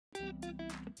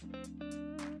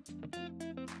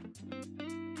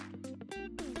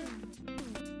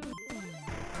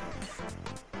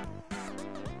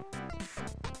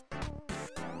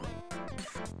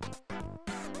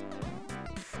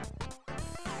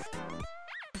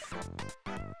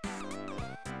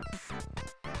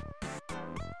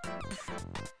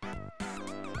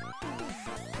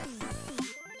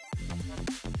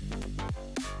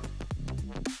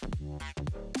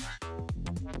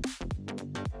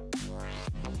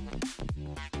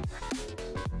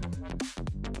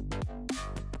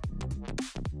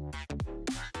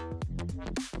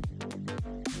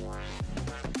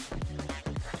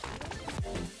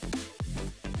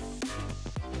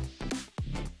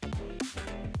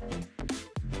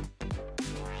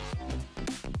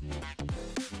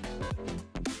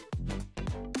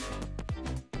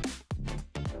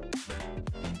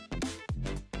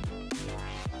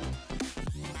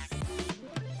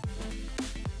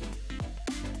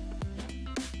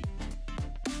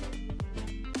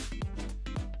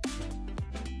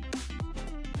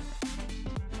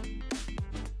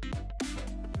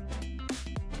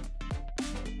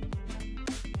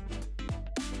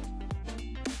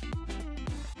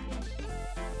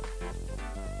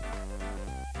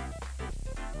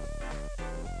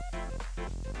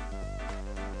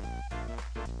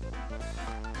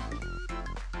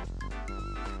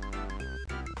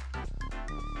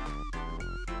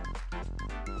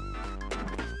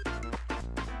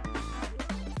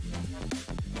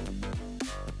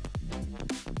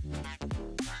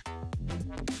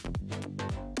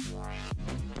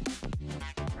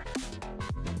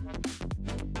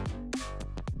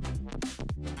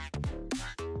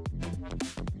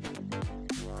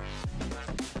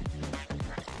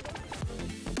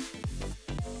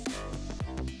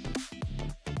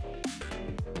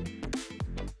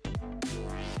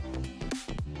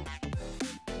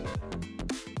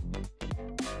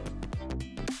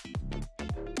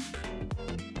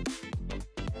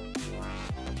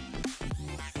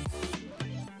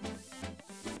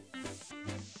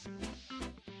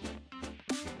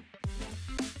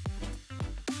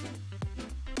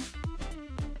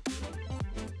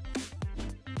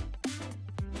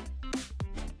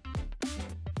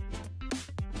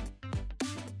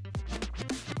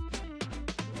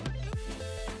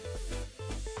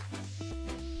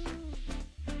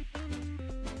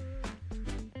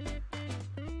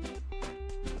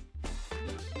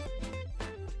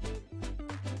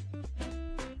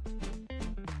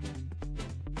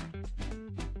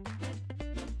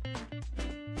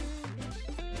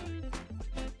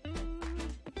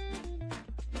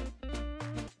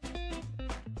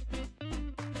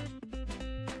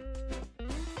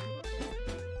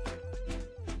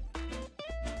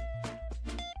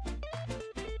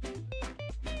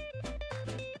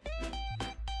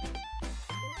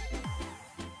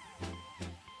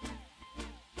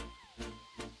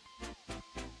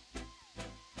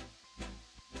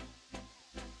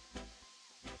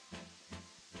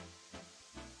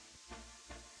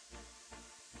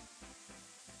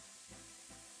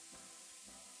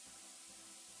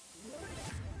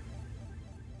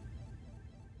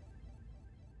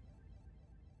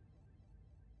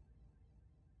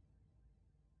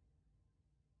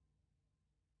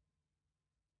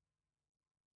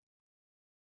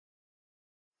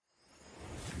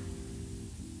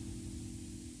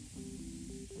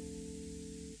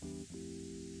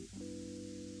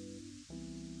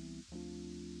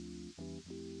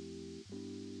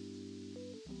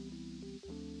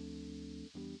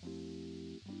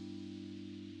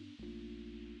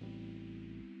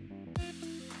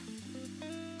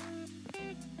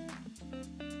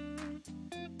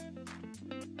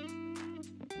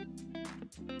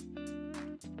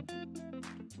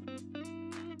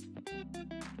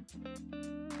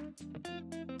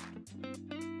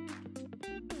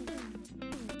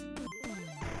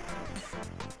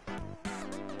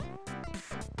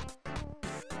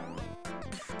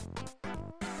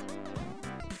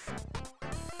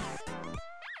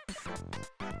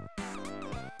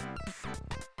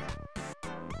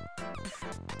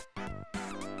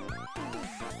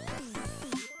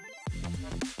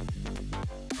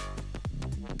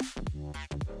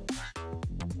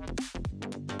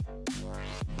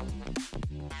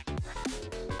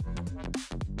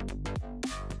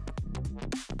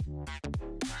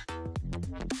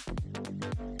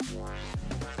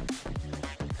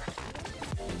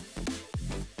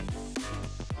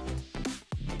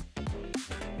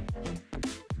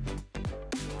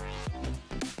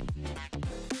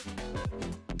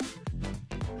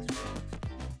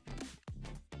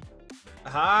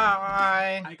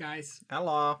Hi. Hi guys.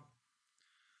 Hello.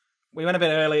 We went a bit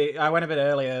early. I went a bit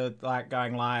earlier, like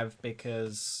going live,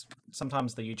 because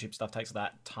sometimes the YouTube stuff takes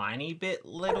that tiny bit,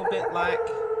 little bit, like.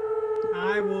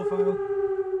 Hi, Wolfo.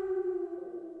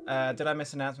 Did I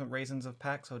miss announcement reasons of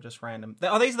packs or just random?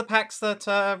 Oh, these are the packs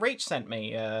that Reach sent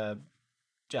me,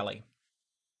 Jelly.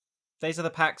 These are the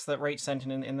packs that Reach sent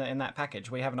in that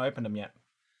package. We haven't opened them yet.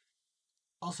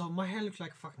 Also, my hair looks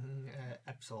like a fucking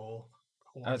Epsol.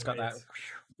 Oh, it's got that.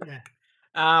 Yeah.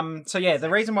 So yeah, the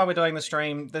reason why we're doing the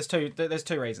stream, there's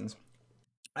two reasons.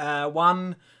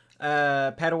 One,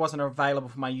 Pedal wasn't available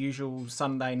for my usual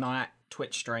Sunday night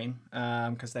Twitch stream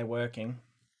because they're working.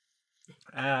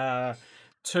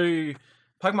 Two,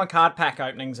 Pokemon card pack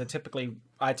openings are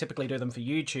I typically do them for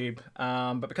YouTube,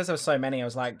 but because there were so many, I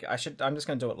was like, I'm just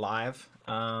going to do it live,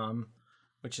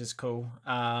 which is cool.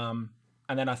 And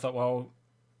then I thought, well,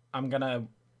 I'm gonna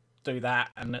do that,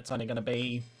 and it's only going to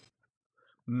be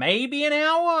maybe an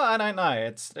hour. I don't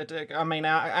know. I mean,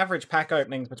 our average pack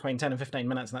opening's between 10 and 15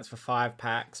 minutes, and that's for 5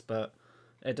 packs. But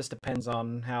it just depends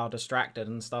on how distracted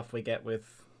and stuff we get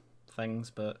with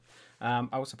things. But I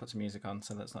also put some music on,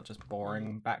 so that's not just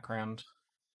boring background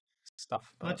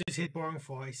stuff. But... Not just hit boring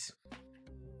voice.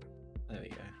 There we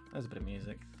go. There's a bit of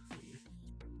music.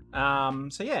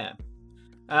 So yeah.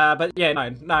 But yeah, no.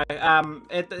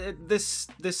 This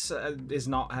is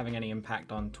not having any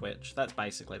impact on Twitch. That's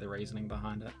basically the reasoning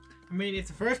behind it. I mean, if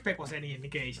the first pack was any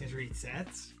indication, as Reed said.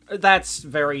 That's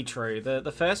very true.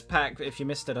 The first pack, if you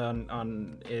missed it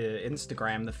on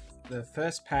Instagram, the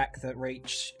first pack that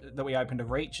we opened of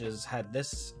Reach's had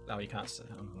this. Oh, you can't see.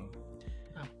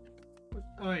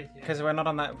 Oh, yeah. Because we're not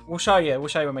on that. We'll show you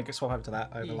when we swap over to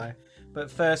that overlay. Yeah. But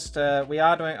first,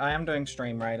 I am doing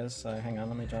Stream Raiders. So hang on,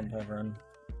 let me jump over and.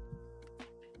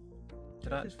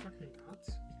 Did I?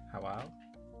 Hello?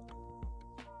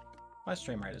 My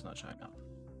Stream Raider's not showing up.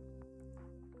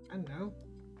 I know.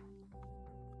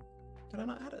 Did I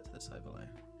not add it to this overlay?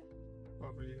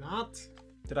 Probably not.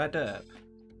 Did I derp?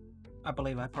 I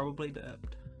believe I probably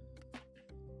derped.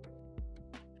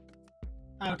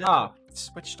 Oh,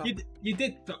 switched up. You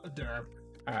did derp.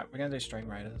 Alright, we're gonna do Stream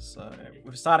Raiders. So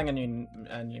we're starting a new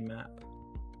map.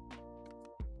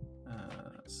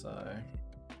 So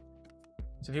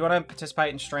if you want to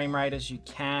participate in Stream Raiders, you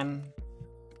can.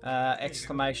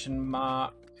 Exclamation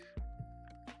mark.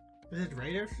 Is it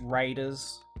Raiders?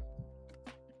 Raiders.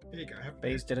 There you go.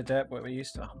 Bees did a derp what we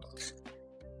used to.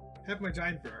 Have my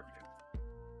giant derp.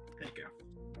 There you go.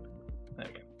 There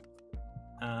we go.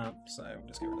 So we'll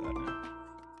just get rid of that now.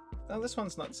 Oh, this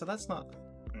one's not. So that's not.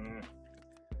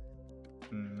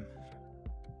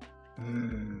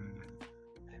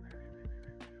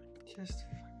 Just.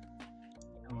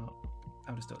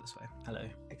 I'll just do it this way. Hello.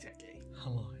 Exactly.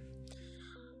 Hello.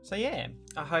 So yeah,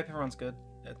 I hope everyone's good.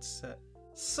 It's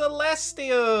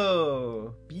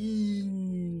Celestial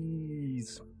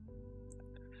Bees.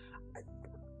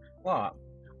 What?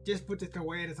 Just put it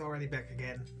away and it's already back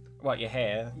again. What, your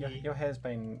hair? Your hair's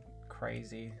been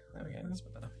crazy. There we go. That's a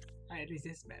bit better. At least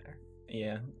it's better.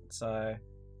 Yeah. So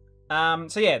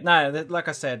yeah, no, like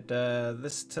I said,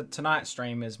 tonight's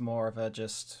stream is more of a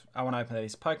just, I want to open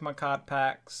these Pokemon card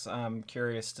packs. I'm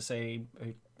curious to see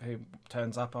who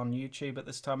turns up on YouTube at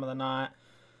this time of the night.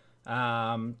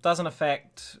 Doesn't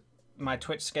affect my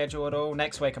Twitch schedule at all.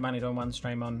 Next week I'm only doing one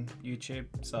stream on YouTube,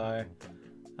 so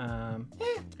yeah,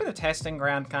 it's a bit of testing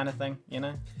ground kind of thing, you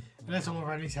know. And that's all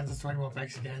already sends us 21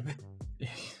 packs again.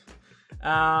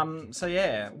 So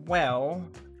yeah, well,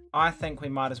 I think we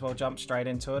might as well jump straight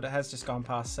into it. It has just gone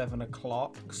past 7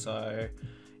 o'clock, so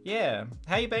yeah.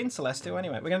 How you been, Celestial?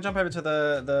 Anyway, we're gonna jump over to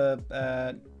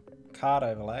the card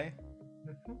overlay.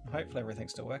 Hopefully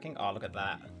everything's still working. Oh, look at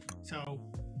that. So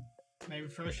maybe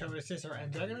first show us Scissor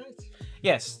and Dragonite?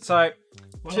 Yes. So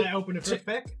when I open the first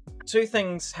pack, two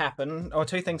things happened, or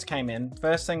two things came in.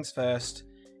 First things first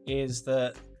is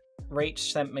that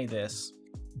Reach sent me this.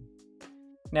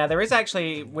 Now, there is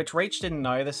actually, which Reach didn't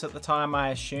know this at the time, I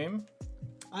assume.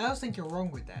 I also think you're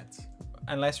wrong with that.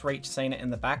 Unless Reach seen it in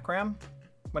the background.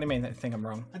 What do you mean that you think I'm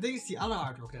wrong? I think it's the other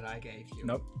artwork that I gave you.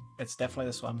 Nope, it's definitely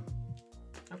this one.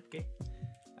 Okay.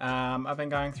 I've been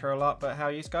going through a lot, but how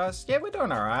are you guys? Yeah, we're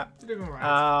doing alright. We're doing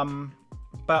alright.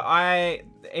 But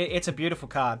it's a beautiful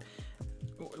card.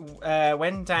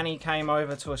 When Danny came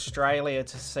over to Australia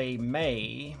to see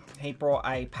me, he brought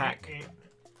a pack...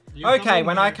 Okay,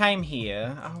 when I came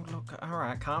here, oh look, all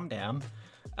right, calm down.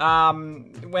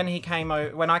 When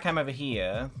I came over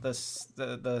here, the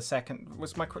second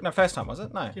was first time, was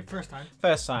it? No, your first time.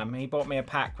 First time, he bought me a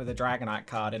pack with a Dragonite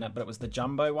card in it, but it was the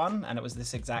jumbo one, and it was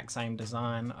this exact same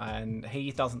design. And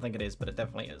he doesn't think it is, but it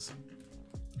definitely is.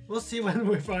 We'll see when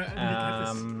we find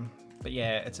this. But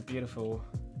yeah, it's a beautiful...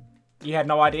 You had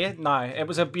no idea? No, it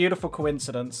was a beautiful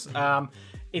coincidence.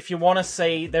 If you want to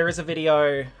see, there is a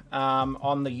video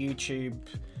on the YouTube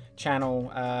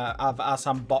channel of us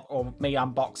me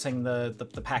unboxing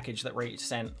the package that Reach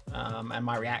sent and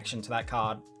my reaction to that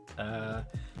card.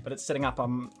 But it's sitting up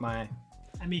on my...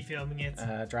 And me filming it.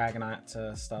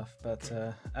 Dragonite stuff. But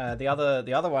the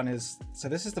other one is... So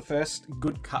this is the first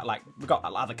good card. Like, we got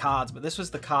other cards, but this was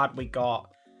the card we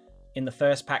got in the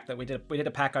first pack that we did. We did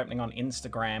a pack opening on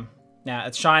Instagram. Now,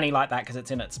 it's shiny like that because it's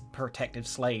in its protective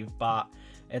sleeve, but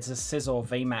it's a Scizor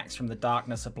VMAX from the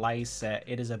Darkness Ablaze set.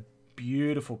 It is a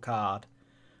beautiful card.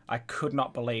 I could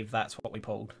not believe that's what we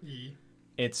pulled. Yeah.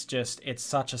 It's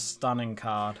such a stunning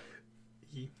card.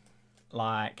 Yeah.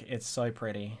 Like, it's so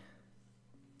pretty.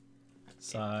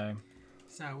 So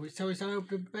we start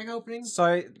the bag opening?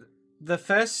 So,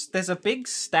 there's a big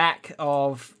stack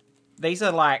of... These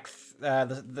are like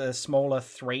the smaller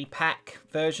 3-pack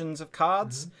versions of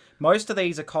cards. Mm-hmm. Most of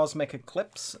these are Cosmic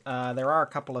Eclipse. There are a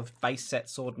couple of base set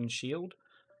Sword and Shield.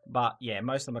 But yeah,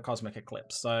 most of them are Cosmic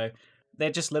Eclipse. So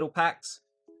they're just little packs.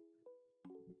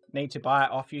 Need to buy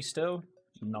it off you still?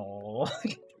 No.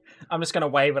 I'm just going to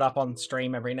wave it up on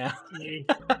stream every now.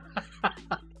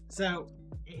 So,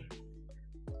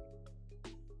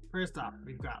 first up,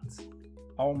 we've got...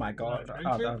 Oh my god.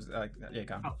 Oh, that was, there you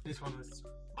go. Oh, this one is...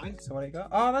 So what do you got?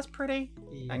 Oh, that's pretty.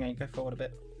 Yeah. Hang on, go forward a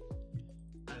bit.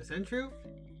 Sentru.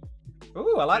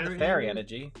 Ooh, I like the fairy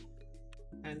energy.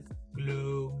 And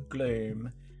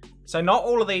Gloom. So not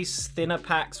all of these thinner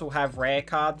packs will have rare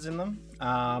cards in them.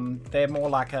 They're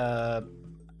more like a...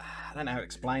 I don't know how to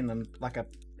explain them. Like a...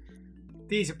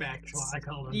 Teaser pack, what I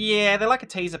call them. Yeah, they're like a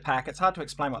teaser pack. It's hard to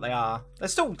explain what they are. They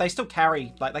still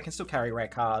carry... Like, they can still carry rare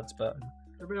cards, but...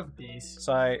 They're a bit of a piece.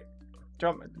 So... Do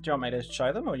you want me to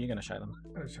show them, or are you going to show them?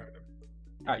 I'm going to show them.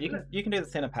 Alright, you can do the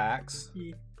thinner packs.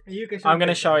 Yeah. I'm going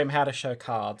to show him how to show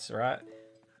cards, right?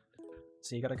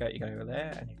 So you got to go over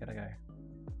there, and you got to go.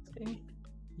 See?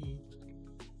 Yeah.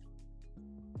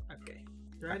 Okay,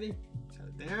 ready? So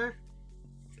there.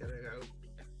 Gotta go.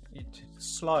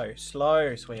 Slow,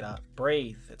 sweetheart.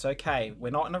 Breathe. It's okay. We're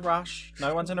not in a rush.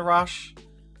 No one's in a rush.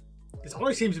 This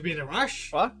always seems to be in a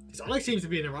rush. What? This always seems to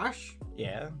be in a rush.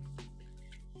 Yeah.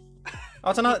 Oh,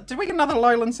 it's another. Did we get another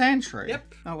Lowland Sandshrew?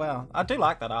 Yep. Oh wow, I do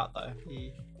like that art though. Yeah.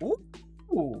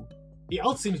 Ooh. The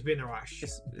alt seems to be in a rush.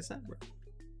 Is that?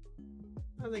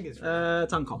 I think it's.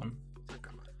 It's uncommon.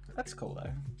 That's cool though.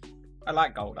 I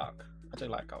like Golduck. I do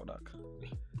like Golduck.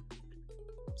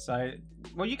 So,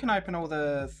 well, you can open all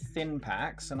the thin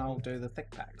packs, and I'll do the thick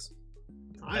packs.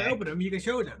 I open them. You can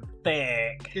show them.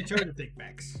 Thick. You can show the thick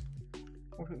packs.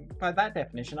 Well, by that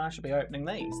definition, I should be opening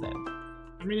these then.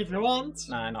 I mean, if you want.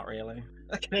 No, not really.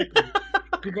 Okay.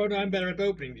 You go down better at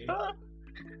opening these.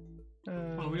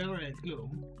 Oh, we are at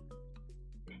Gloom.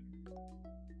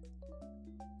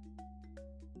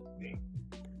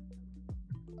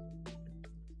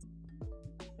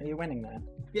 Are you winning now?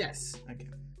 Yes. Okay.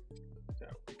 So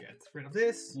we get rid of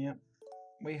this. Yep.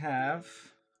 We have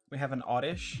an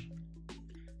Oddish.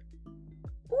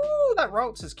 Ooh, that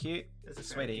Ralts is cute.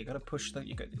 Sweetie, you gotta push the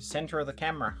center of the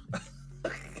camera.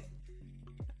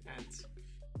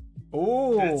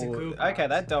 Ooh, that's a cool part. Okay,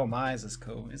 that Dolmize is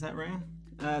cool. Is that rare?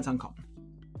 It's uncommon.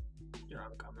 You're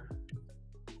uncommon.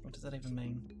 What does that even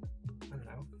mean? I don't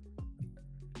know.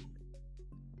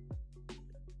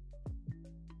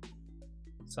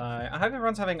 So, I hope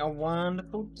everyone's having a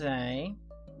wonderful day.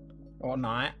 Or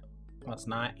night. Well, it's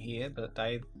night here, but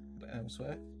day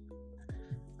elsewhere.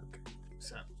 Okay,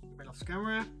 so, right off the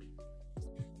camera.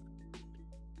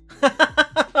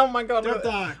 Oh my god. Duck.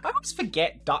 I always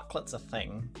forget Ducklet's a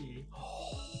thing. Yeah.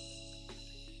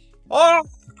 Oh,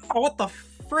 what the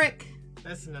frick?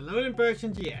 That's an Alolan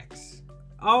Persian GX.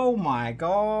 Oh my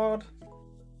god.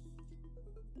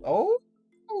 Oh,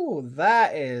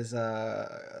 that is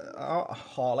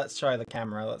oh, let's show the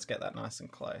camera. Let's get that nice and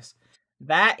close.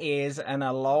 That is an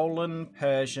Alolan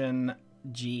Persian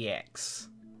GX.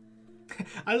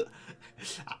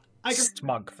 I can,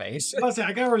 smug face.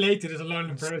 I can relate to this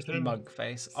Alolan Persian. Smug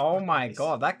face. Oh my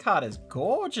god, that card is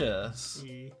gorgeous.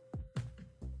 Yeah.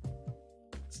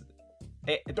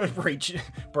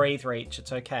 Breathe, Reach.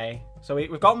 It's okay. So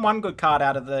we've gotten one good card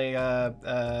out of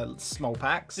the small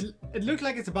packs. It looks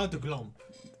like it's about to glomp.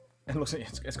 It looks like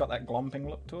it's got that glomping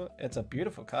look to it. It's a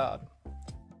beautiful card.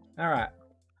 All right.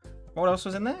 What else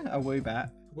was in there? A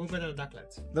Woobat. Woobat and a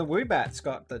Ducklet. The Woobat's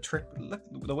got the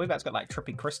Woobat's got like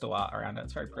trippy crystal art around it.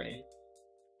 It's very pretty.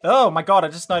 Oh my god! I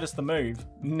just noticed the move.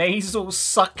 Nasal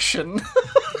suction.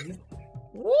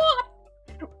 What?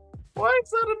 Why is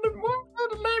that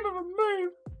the name of a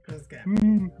move? Because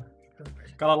scab.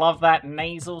 Gotta love that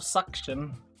nasal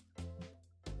suction.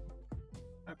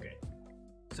 Okay.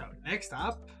 So next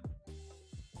up,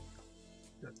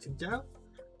 that's Chinchou.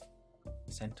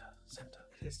 Center.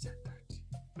 His centered.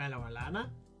 Mellow Alana.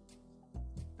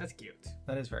 That's cute.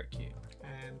 That is very cute.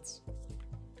 And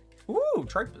Ooh,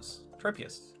 Tropius.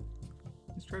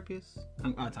 Is Tropius?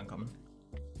 Oh, it's uncommon.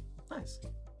 Nice.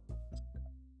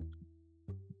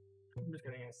 I'm just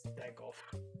getting a stack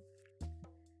off.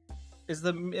 Is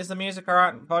the music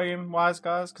alright volume wise,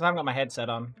 guys? Because I haven't got my headset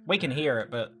on. We can hear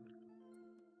it, but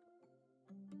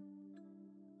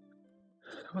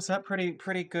was that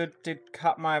pretty good? Did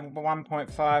cut my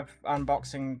 1.5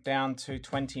 unboxing down to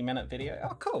 20-minute video.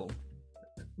 Oh, cool.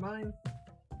 Mine.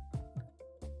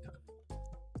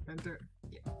 Center.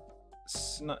 Yeah.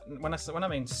 When I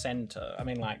mean center, I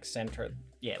mean like center.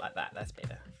 Yeah, like that. That's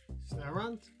better.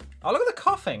 Snowrunt. Oh, look at the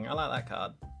coughing. I like that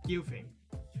card. Cufing.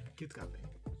 Cute coughing.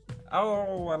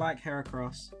 Oh, I like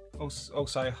Heracross.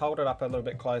 Also, hold it up a little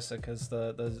bit closer because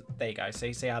there you go.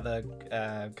 See how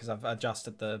the because I've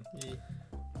adjusted the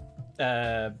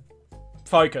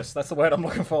focus. That's the word I'm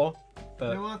looking for. But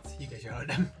you know what? You can show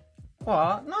them.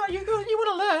 what? No, you want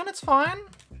to learn. It's fine.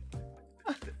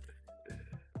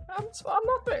 I'm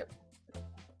not bit.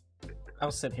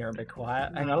 I'll sit here and be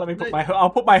quiet. Hang on, let me put I'll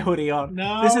put my hoodie on.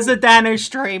 No. This is a Danu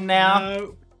stream now.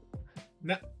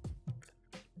 No.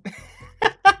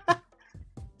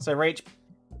 So Reach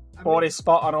bought his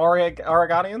spot on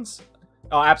Oregonians?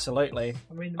 Oh, absolutely.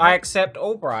 I accept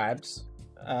all bribes.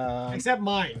 Except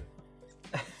mine.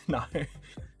 No.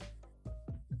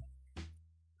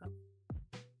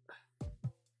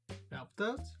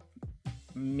 Meltdote.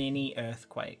 Mini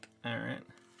earthquake. Alright.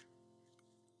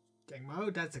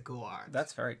 Dengmo, that's a cool art.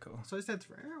 That's very cool. So is that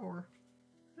rare or?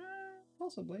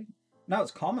 Possibly. No,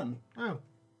 it's common. Oh,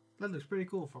 that looks pretty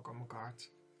cool for common cards.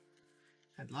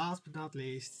 And last but not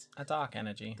least, A dark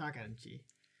energy. Dark Energy.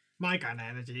 My kind of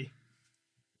energy.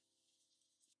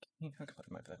 I can put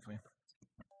them over there for you.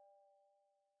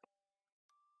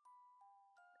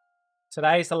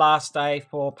 Today's the last day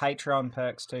for Patreon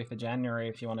perks too for January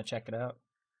if you want to check it out.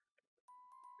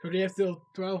 So they have still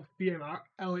 12 p.m.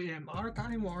 LAM art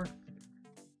time or?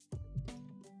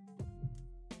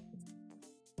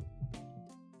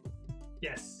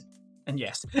 Yes. And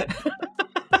yes. Okay.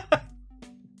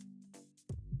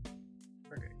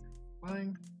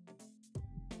 Fine.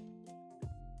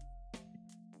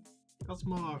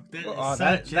 Cosmog.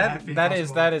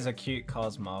 That is a cute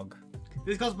Cosmog.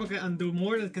 This Cosmog can do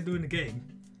more than it can do in the game.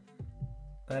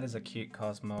 That is a cute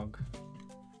Cosmog.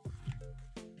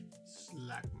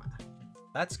 Slugma.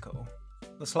 That's cool.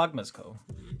 The Slugma's cool.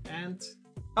 And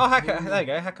Oh, there you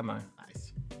go, Hakamo.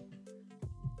 nice.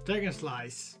 Dragon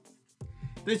Slice.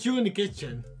 That's you in the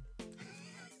kitchen.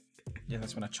 Yeah,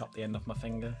 that's when I chopped the end off my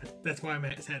finger. That's why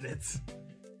I said it.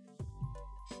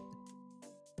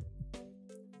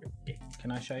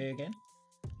 Can I show you again?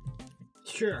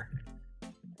 Sure.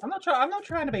 I'm not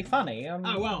trying to be funny.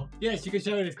 Oh well, yes, you can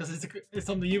show this because it's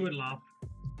something you would love.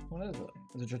 What is it?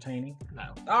 Is it Dratini?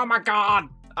 No. Oh my god!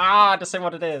 Ah, just see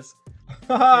what it is.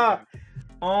 Oh,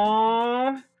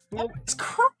 it's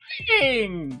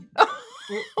crying!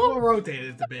 We'll rotate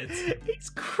it a bit. He's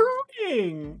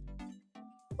crying!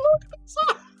 Look at his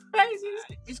eyes!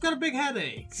 He's got a big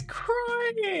headache. He's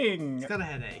crying! He's got a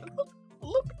headache.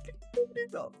 Look at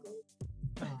it.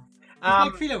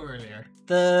 Like Philo earlier.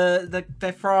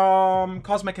 They're from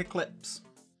Cosmic Eclipse.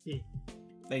 Yeah.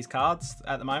 These cards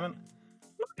at the moment.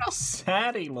 Look how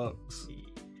sad he looks.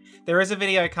 There is a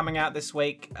video coming out this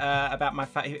week about my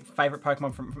favorite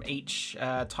Pokemon from each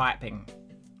typing.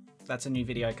 That's a new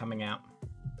video coming out.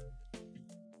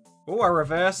 Oh, a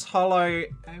reverse holo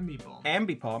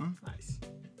Ambipom. Nice.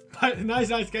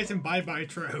 Nice guys, and bye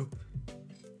true.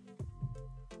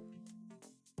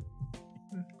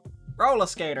 Roller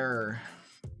skater.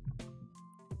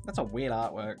 That's a weird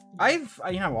artwork.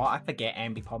 You know what? I forget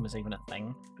Ambipom is even a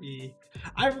thing. Yeah.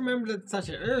 I remember that such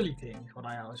an early thing, what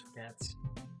I always forget.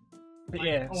 But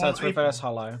yeah, so it's reverse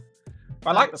holo.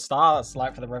 I like the stars,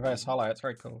 like for the reverse holo. It's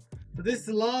very cool. So this is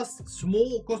the last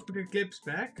small Cosmic Eclipse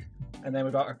pack. And then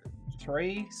we've got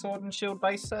 3 Sword and Shield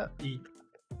base set. Yeah.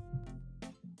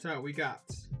 So we got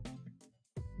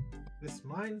this is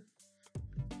mine.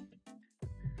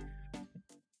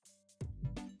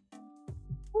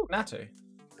 Ooh, Natu.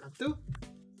 Natu.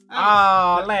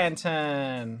 Oh,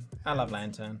 Lantern. I love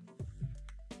Lantern.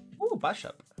 Ooh,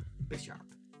 Bishop. Bishop.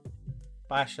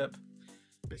 That's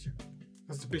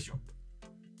the Bishop.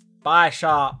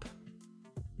 Bishop.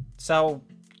 Sell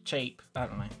cheap. I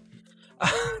don't know.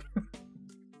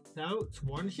 Now it's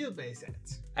 1 shield base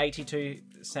set. 82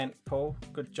 cent, Paul.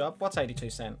 Good job. What's 82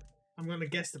 cent? I'm gonna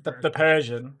guess The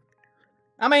Persian.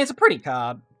 I mean, it's a pretty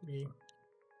card. Yeah.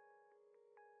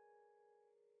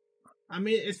 I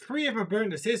mean, it's free if I burn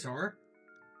the scissor.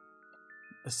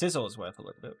 The sizzle is worth a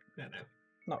little bit. Yeah, no.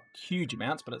 Not huge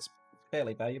amounts, but it's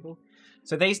fairly valuable.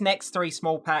 So these next 3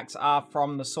 small packs are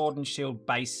from the Sword and Shield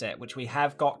base set, which we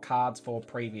have got cards for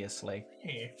previously.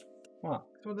 Yeah. What?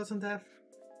 This one doesn't have...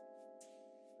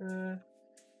 Oh,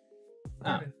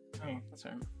 that's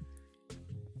right.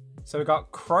 So we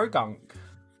got Krogunk.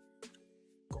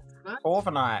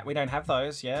 Corviknight. We don't have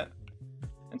those yet.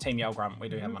 And Team Yell Grunt, we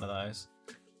do have one of those.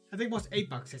 I think it was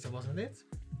 $8, wasn't it?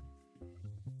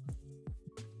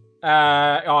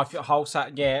 If you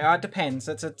wholesale, yeah, it depends.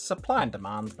 It's a supply and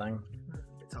demand thing.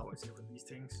 It's always with these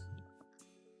things.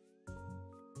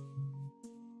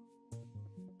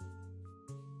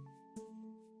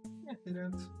 Yeah, they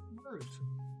don't worse.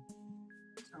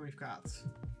 So we've got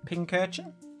Pink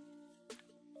Urchin.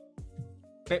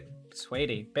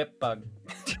 Sweetie, Bug.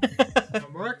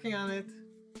 I'm working on it.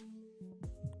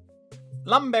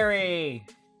 Lumberry.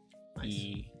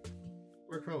 Nice.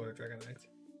 Work forward, Dragonite.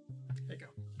 There you go.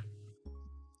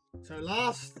 So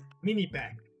last mini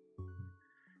pack.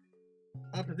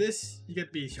 After this, you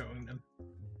get me showing them.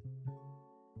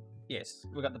 Yes,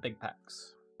 we got the big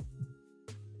packs.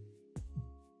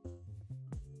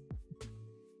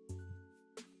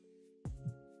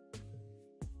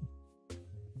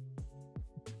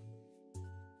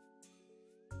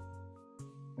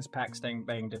 This pack's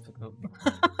being difficult.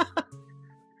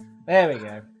 There we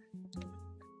go.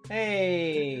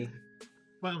 Hey!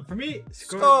 Well, for me,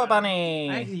 Score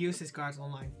Bunny! I actually use this card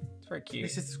online. It's very cute.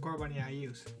 This is the Score Bunny I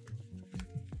use.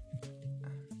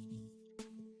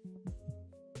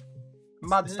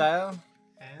 Mudsdale.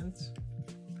 And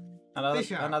another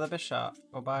Bishop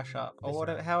or Bishop or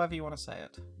whatever, however you want to say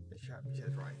it. Bishop, you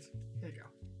said it right. There you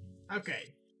go.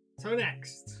 Okay, so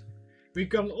next we've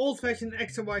got an old-fashioned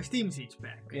X and Y Steam Siege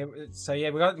pack. Yeah, so yeah,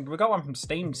 we got one from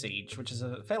Steam Siege, which is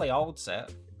a fairly old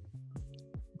set.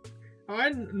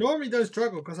 I normally don't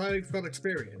struggle because I've got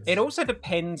experience. It also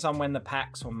depends on when the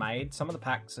packs were made. Some of the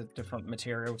packs are different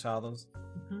material to others.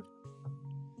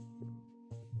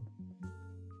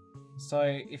 So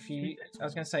if you, I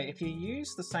was going to say, if you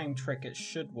use the same trick, it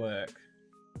should work.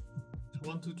 So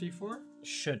 1, 2, 3, 4?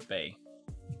 Should be.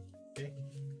 Okay.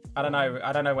 I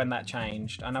don't know when that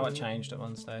changed. I know it changed at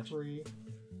one stage. 3,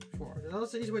 4.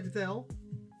 That's the easy way to tell.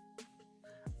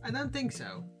 I don't think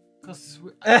so. Because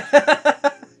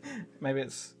maybe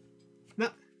it's... No.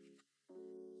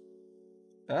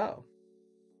 Oh.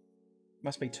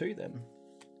 Must be 2 then.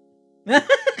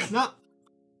 No.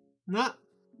 No. What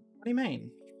do you mean?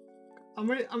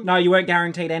 No, you weren't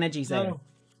guaranteed energies there. No.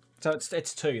 So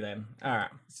it's 2 then. Alright.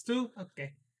 It's 2?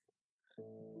 Okay.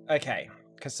 Okay.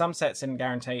 Because some sets didn't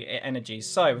guarantee energies.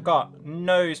 So we've got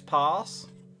Nose Pass.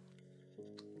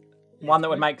 One that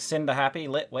would make Cinder happy.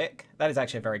 Litwick. That is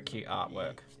actually a very cute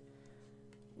artwork.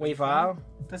 Weavile.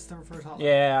 That's the reverse hollow.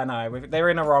 Yeah, I know. They're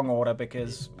in a wrong order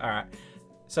because... Alright.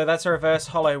 So that's a reverse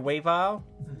hollow Weavile.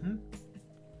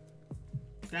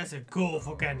 That's a cool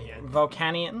Volcanion.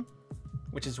 Volcanion,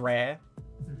 which is rare.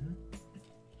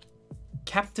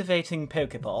 Captivating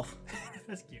Pokeball.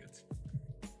 That's cute.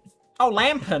 Oh,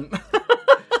 Lampent.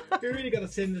 We really got a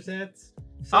Cinder set.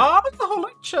 So, oh, it's the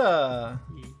Holucha.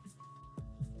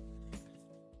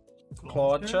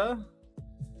 Clawcher.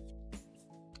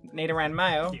 Nidoran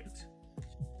Male. Cute.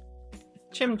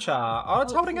 Chimchar. Oh,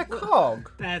 it's holding a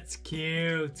cog. That's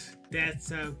cute. That's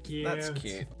so cute. That's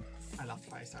cute. I love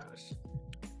 5-stars.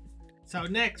 So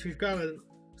next we've got a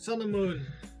Sun and Moon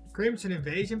Crimson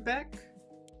Invasion pack.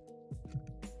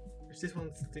 Is this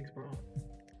one things wrong?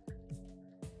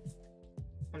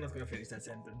 I'm not gonna finish that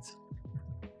sentence.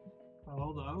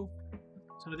 Although,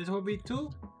 so this will be 2.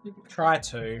 Try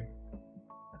 2. Okay,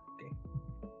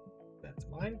 that's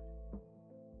mine.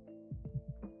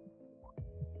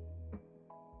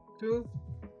 2.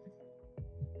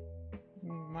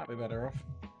 Might be better off.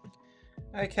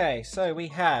 Okay, so we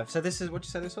have. So this is what you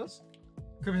said this was?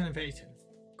 Crimson Invasion.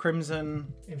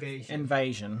 Crimson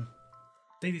Invasion.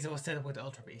 I think this was set up with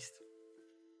Ultra Beast.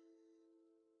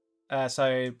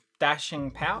 So Dashing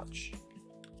Pouch.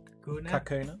 Kakuna.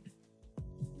 Kakuna.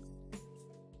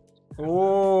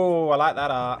 Ooh, I like that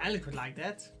art. Alex would like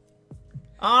that.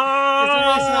 Oh,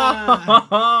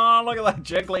 look at that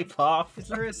Jigglypuff. It's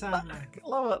Larissa. I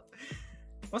love it.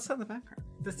 What's that in the background?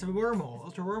 That's the wormhole,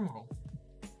 Ultra Wormhole.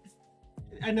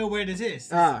 I know where this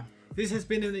is. This has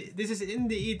been in the, this is in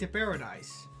the Ether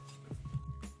Paradise.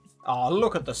 Oh,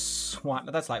 look at the swat.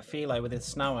 That's like Philo with his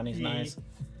snow on his nose.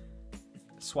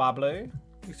 Swablu.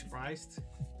 You surprised?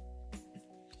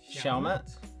 Shelmet.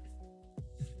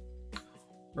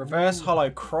 Reverse Hollow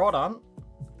Crawdont.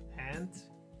 And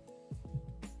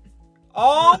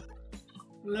Oh!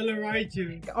 little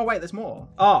Raichu. Oh, wait, there's more.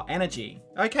 Oh, Energy.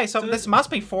 Okay, so this must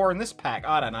be 4 in this pack.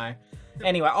 I don't know.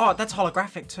 Anyway, oh, that's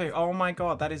holographic too. Oh my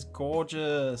god, that is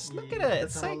gorgeous. Look at it.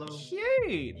 It's so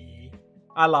cute.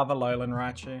 I love a Alolan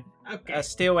Raichu. Okay. A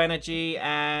Steel Energy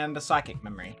and a Psychic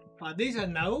Memory. These are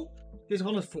no. This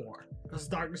one is 4. That's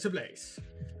Darkness Ablaze.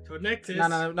 So next is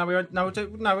we're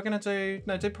gonna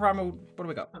do Primal. What do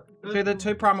we got? Do the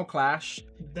 2 Primal Clash.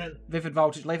 Then Vivid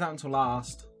Voltage. Leave that until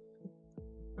last.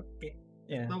 okay.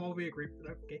 Yeah. Not what we agreed.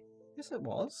 Okay. Yes, it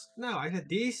was. No, I said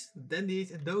these, then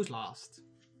these, and those last.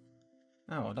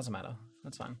 Oh, it doesn't matter.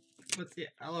 That's fine. But yeah,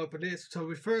 I'll open this. So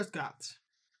we first got.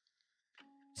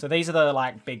 So these are the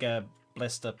like bigger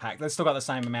blister pack. They've still got the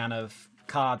same amount of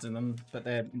cards in them, but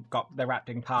they're wrapped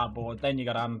in cardboard. Then you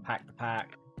got to unpack the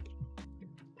pack.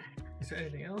 Is there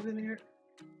anything else in here?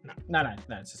 No.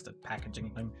 It's just a packaging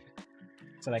thing,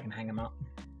 so they can hang them up.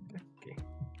 Okay.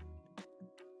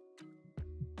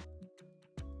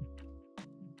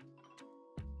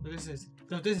 This is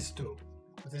 2.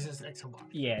 But this is XL1.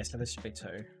 Yeah, so this should be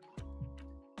 2.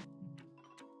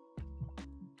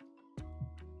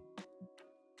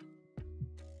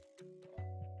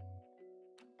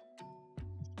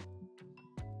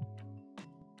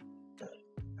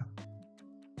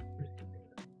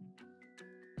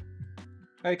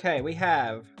 Okay, we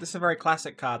have... This is a very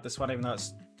classic card, this one, even though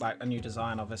it's like a new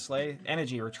design, obviously.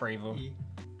 Energy Retrieval.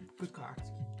 Good card.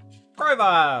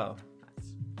 Grovyle!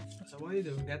 So while you're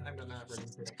doing that, I'm gonna bring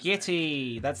it.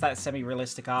 Skitty! That's that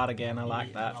semi-realistic art again, I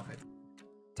like that. Love it.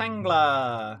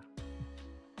 Tangler!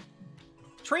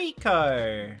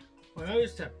 Trico! Well, no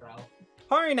step, bro.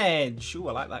 Honedge! Ooh,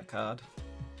 I like that card.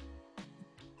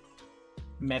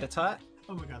 Meditite.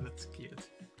 Oh my god, that's cute.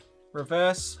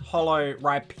 Reverse Hollow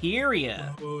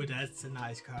Rhyperior. Oh, that's a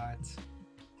nice card.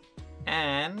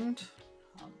 And...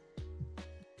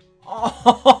 Oh!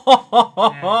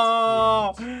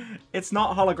 It's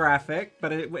not holographic,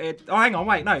 but it... Oh, hang on,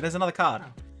 wait, no, there's another card.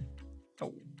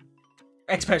 Oh.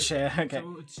 Expert share, okay.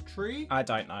 So it's 3? I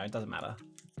don't know, it doesn't matter.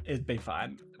 It'd be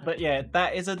fine. But yeah,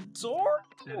 that is adorable.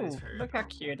 That is very Look how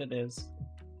cute it is.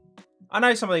 I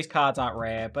know some of these cards aren't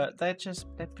rare, but they're just...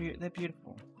 They're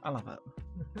beautiful. I love it.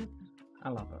 I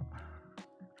love it.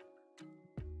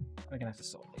 We're gonna have to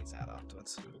sort these out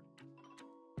afterwards.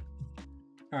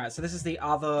 Alright, so this is the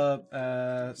other...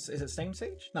 is it Steam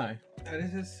Siege? No.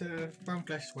 This is Primal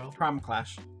Clash as well. Primal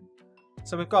Clash.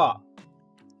 So we've got...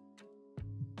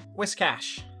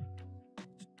 Whiscash.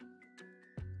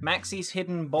 Maxie's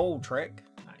Hidden Ball Trick.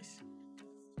 Nice.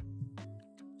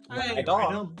 Hey,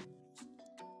 Rhydon.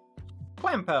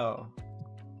 Clampo.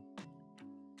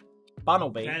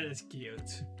 Bunnelby. That is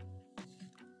cute.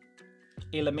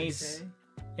 Ilamise.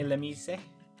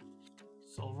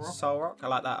 Solrock. Solrock. I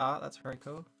like that art. That's very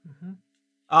cool.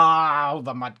 Oh,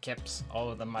 the Mudkips.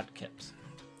 Oh, the Mudkips.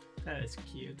 That is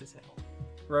cute as hell.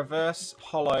 Reverse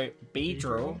Hollow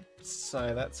Beedrill.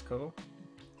 So that's cool.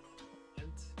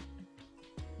 And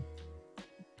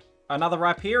another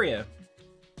Rhyperior.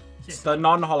 yes. It's the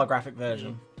non-holographic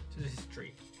version. So this is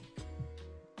 3.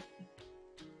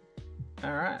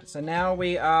 Alright, so now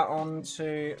we are on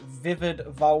to Vivid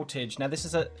Voltage. Now this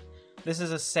is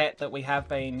a set that we have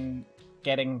been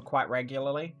getting quite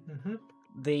regularly.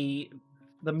 The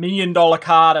 $1 million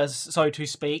card, as so to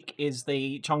speak, is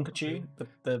the Chonkachu,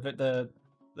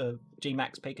 the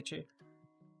G-Max Pikachu.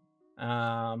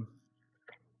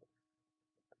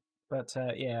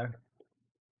 Yeah.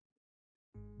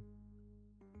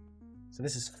 So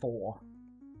this is 4.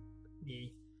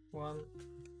 1,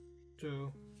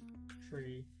 2,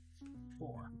 3,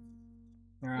 4.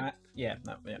 Alright. Yeah,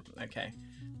 no, yeah, okay.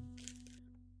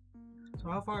 So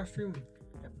how far is streaming?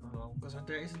 Because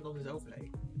there isn't on this overlay.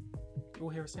 You'll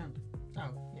hear a sound.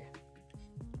 Oh, yeah.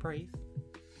 Breathe.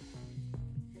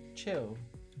 Chill.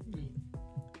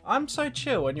 I'm so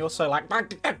chill and you're so like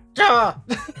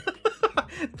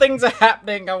things are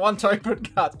happening, I want to open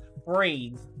cards.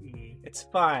 Breathe. It's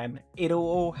fine. It'll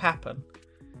all happen.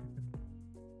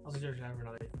 Also, there's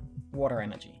another. Water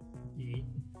Energy.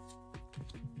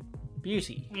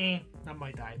 Beauty. Not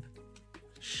my type.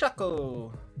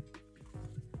 Shuckle.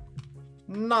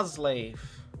 Nuzleaf.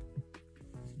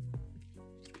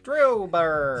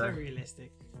 Drillbur. So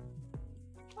realistic.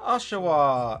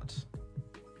 Oshawott.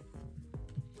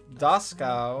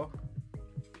 Duskull.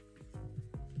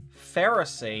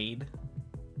 Ferroseed.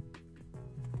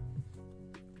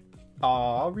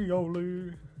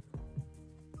 Arioli.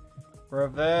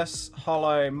 Reverse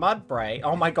Hollow Mudbray.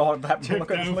 Oh my god, that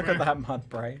look at that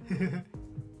Mudbray.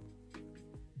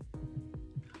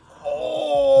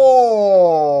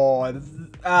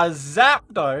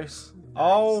 Zapdos. Nice.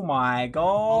 Oh my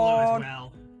Hollow god. as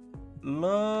well.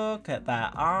 Look at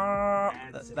that art.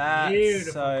 That's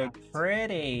beautiful so art.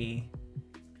 pretty.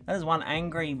 That is one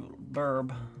angry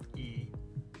burb. Yeah,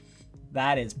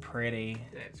 That is pretty.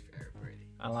 that's very pretty.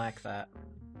 I like that.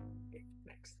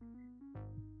 Next.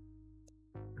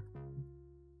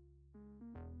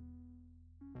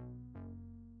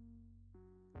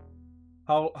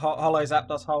 Hollow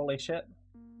Zapdos, holy shit.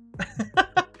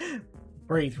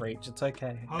 Breathe, Reach, it's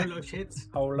okay. Hollow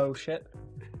shits. Hollow shit.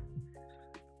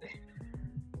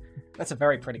 That's a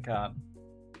very pretty card.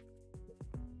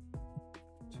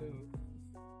 2,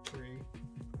 3,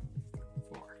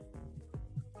 4.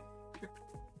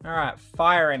 Alright,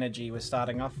 Fire Energy we're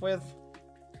starting off with.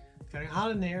 Getting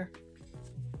hot in here.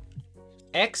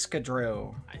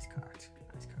 Excadrill. Nice card.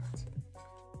 Nice card.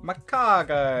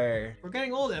 Macago. We're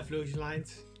getting all the evolution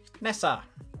lines. Nessa.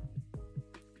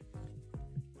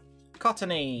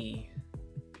 Cottony.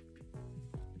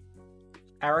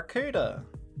 Arrokuda.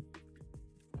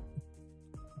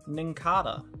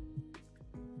 Nincada.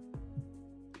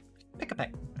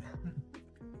 Pick-a-peck.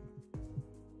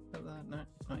 No,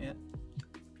 not yet.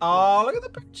 Oh, look at the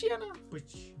Poochyena.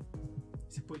 Butch.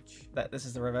 It's a butch. This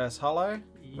is the reverse hollow.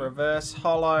 Yeah. Reverse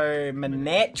hollow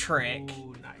Manectric.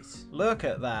 Ooh, nice. Look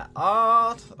at that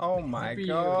art. Oh my Beauty.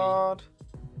 god.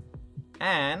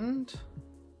 And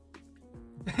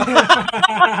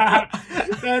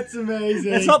That's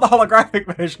amazing. it's not the holographic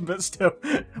version, but still.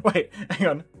 Wait, hang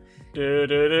on.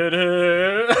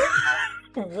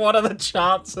 What are the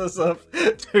chances of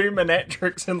 2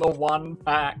 Manectrics in the one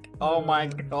pack? Oh my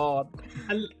god.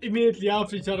 And immediately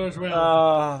after each other as well.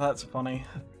 Oh, that's funny.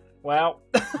 Well.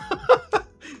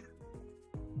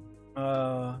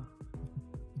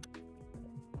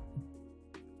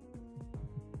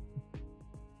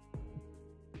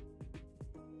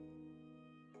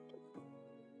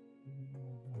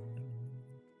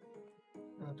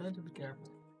 Don't have to be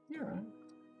careful. You're right.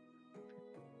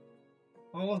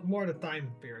 I want more the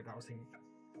time period I was thinking.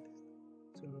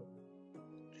 2,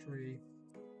 3,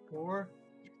 4.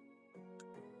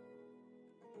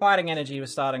 Fighting Energy we're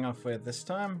starting off with this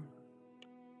time.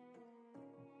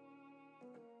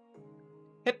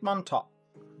 Hitmontop.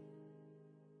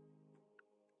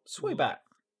 Sweebat.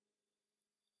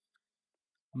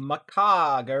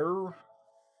 Macago.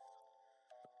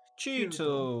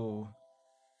 Chewtle.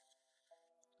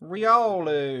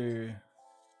 Riolu.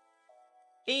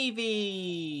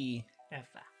 Eevee.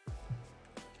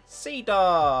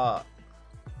 Seedot.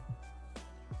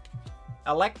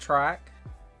 Electrak.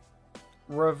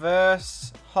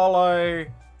 Reverse Hollow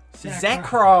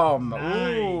Zekrom.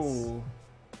 Nice. Ooh.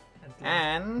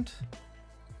 And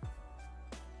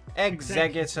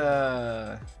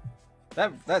Executor.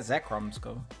 That Zekrom's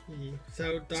cool. Yeah.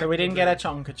 So we didn't get a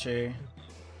Chonkachu.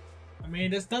 I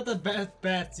mean, it's not the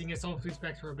bad thing. It's all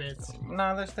respect for a bit.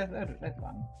 No, that's fun.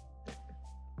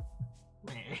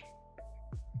 Meh.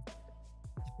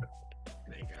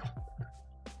 There you go.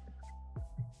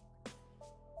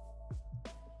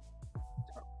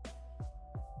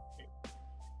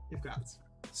 You've got.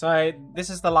 So this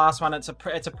is the last one. It's a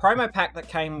promo pack that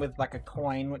came with like a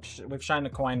coin, which we've shown the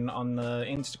coin on the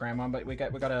Instagram one, but we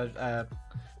got a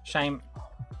shaman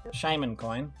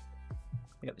coin.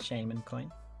 We got the shaman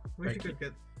coin. We should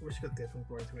get different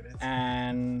coins with it.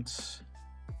 And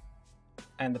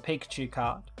the Pikachu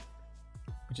card,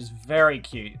 which is very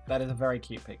cute. That is a very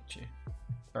cute Pikachu.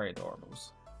 Very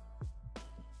adorables.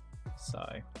 So.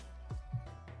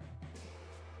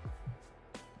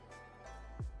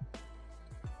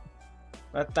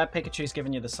 That Pikachu's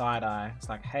giving you the side eye. It's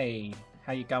like, hey,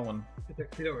 how you going? I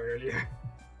took Fido earlier.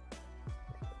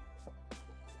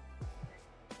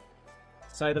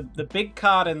 So the big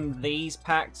card in these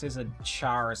packs is a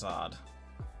Charizard.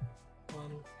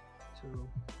 1, 2,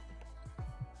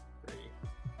 3,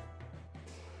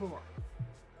 4.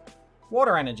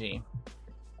 Water Energy.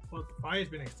 Well, the fire's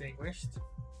been extinguished.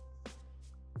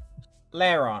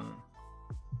 Lairon.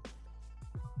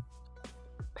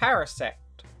 Parasect.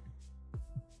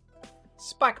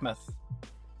 Spikemuth.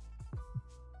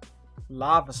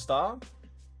 Larvastar.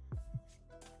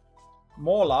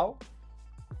 Morlow.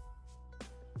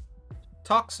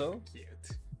 Toxel.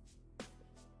 Cute.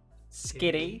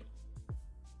 Skitty.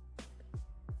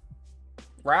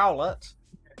 Rowlet.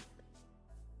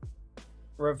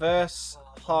 Reverse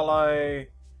Hollow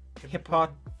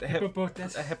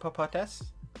Hippopotas. Hippopotas.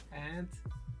 And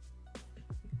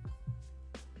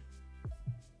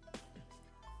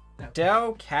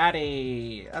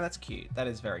Delcatty. Oh, that's cute. That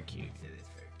is very cute. it is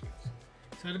very cute.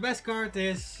 So the best card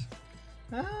is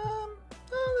Oh,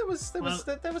 there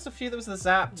was a few. There was the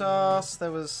Zapdos.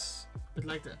 There was But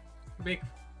like the big,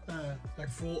 like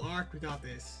full art, we got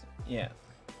this. Yeah.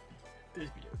 This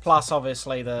video. Plus,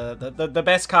 obviously, the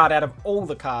best card out of all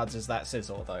the cards is that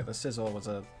Scizor, though. The Scizor was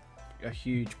a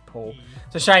huge pull.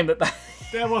 It's a shame that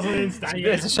that wasn't Insta.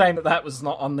 Yeah. It's a shame that was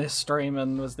not on this stream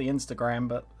and was the Instagram,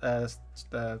 but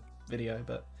video.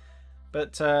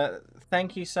 But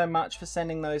thank you so much for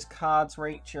sending those cards,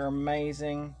 Reach. You're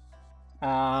amazing.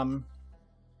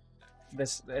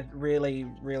 Really,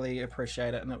 really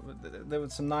appreciate it. And there were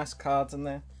some nice cards in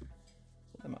there.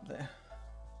 Put them up there.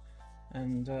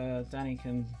 And Danny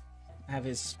can have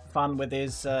his fun with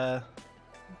his.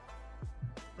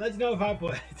 Let's know if I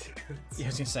play it. Yeah, I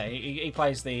was gonna say he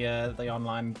plays the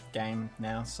online game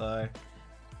now, so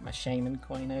my shaman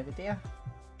coin over there.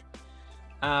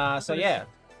 So yeah,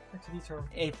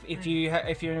 if you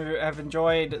have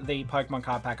enjoyed the Pokemon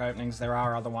card pack openings, there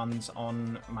are other ones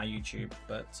on my YouTube,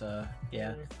 but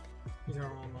yeah. These are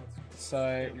all mods.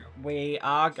 So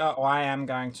I am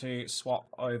going to swap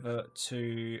over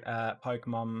to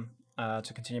Pokemon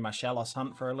to continue my Shellos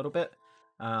hunt for a little bit.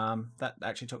 That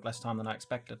actually took less time than I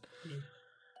expected. Yeah.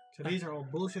 So these are all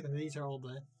bullshit, and these are all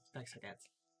the specs I get.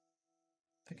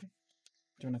 Okay.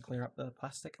 Do you want to clear up the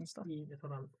plastic and stuff? Yeah, that's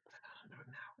what I'm doing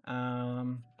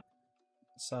now.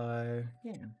 So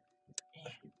yeah.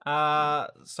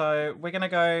 So we're gonna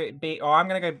go I'm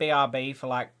gonna go BRB for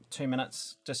like 2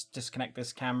 minutes. Just disconnect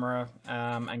this camera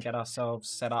and get ourselves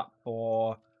set up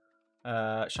for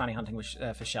shiny hunting with,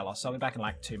 for Shellos. So I'll be back in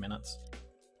like 2 minutes.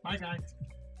 Bye guys.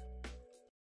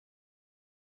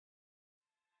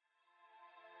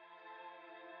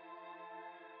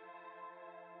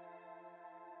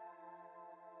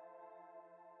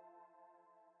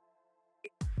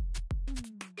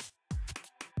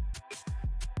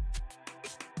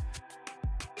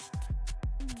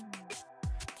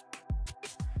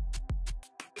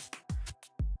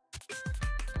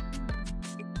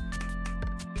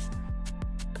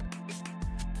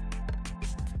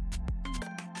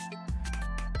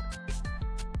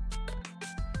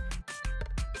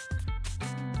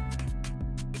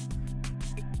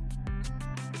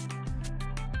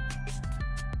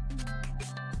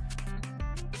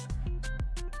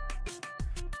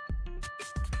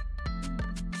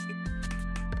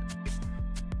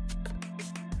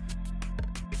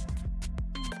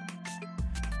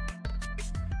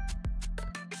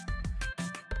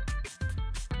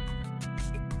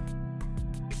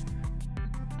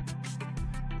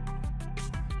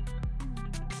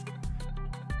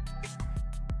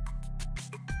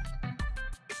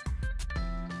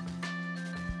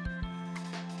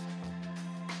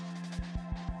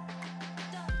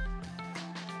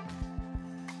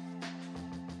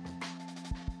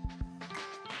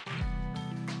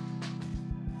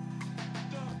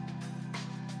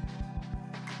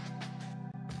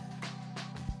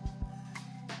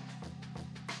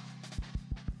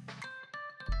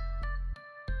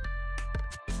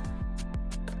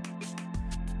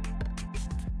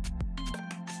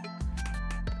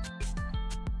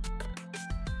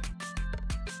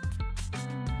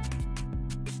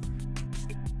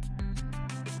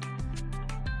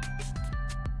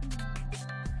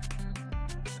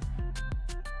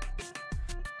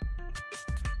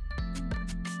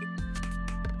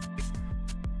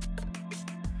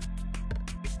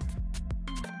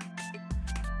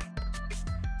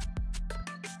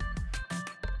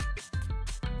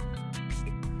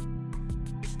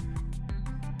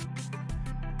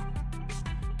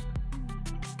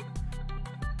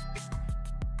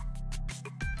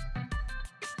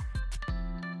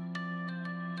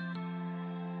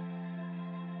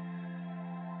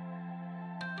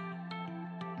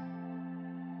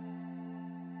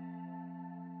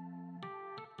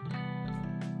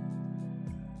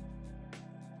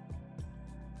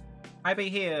 I be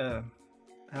here.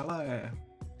 Hello.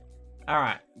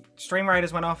 Alright. Stream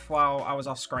Raiders went off while I was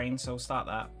off screen, so we'll start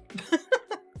that.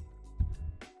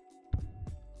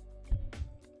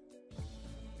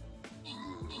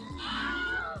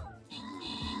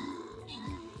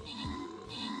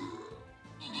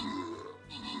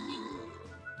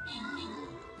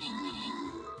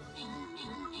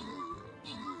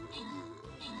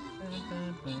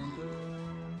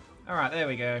 Alright, there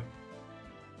we go.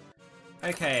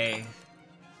 Okay.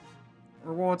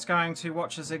 Rewards going to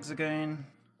Watch a Zigzagoon.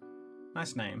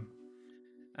 Nice name.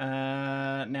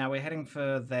 Now we're heading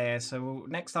for there. So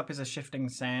next up is a Shifting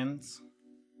Sands.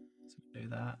 So do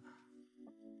that.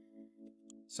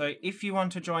 So if you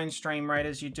want to join Stream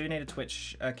Raiders, you do need a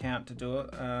Twitch account to do it.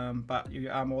 But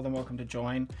you are more than welcome to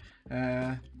join.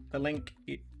 The link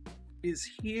is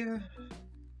here.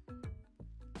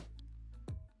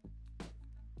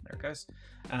 There goes.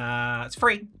 It's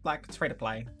free, like it's free to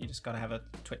play. You just gotta have a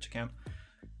Twitch account.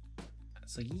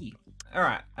 So yeah.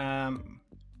 Alright,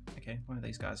 okay, why are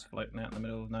these guys floating out in the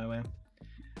middle of nowhere?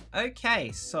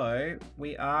 Okay, so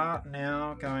we are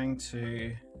now going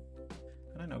to...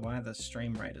 I don't know why the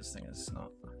Stream Raiders thing is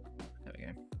not... There we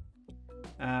go.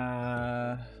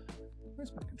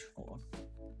 Where's my controller?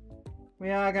 We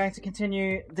are going to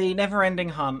continue the never-ending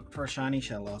hunt for a Shiny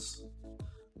Shellos,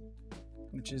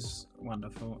 which is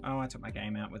wonderful. Oh, I took my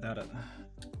game out without it.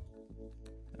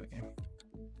 There we go.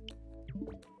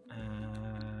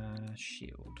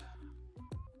 Shield.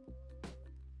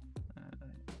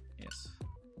 Yes.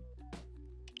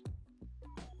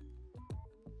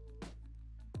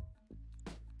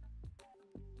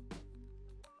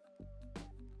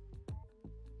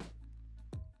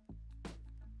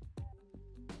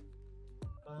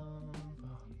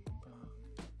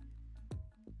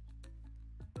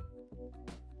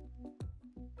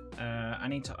 I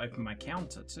need to open my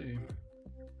counter too.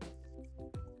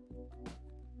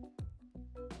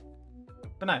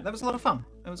 But no, that was a lot of fun.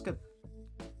 It was good.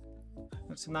 There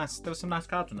was some nice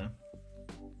cards in there.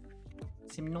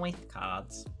 Some nice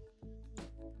cards.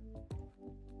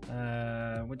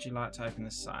 Would you like to open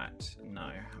this site?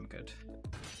 No, I'm good.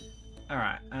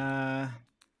 Alright,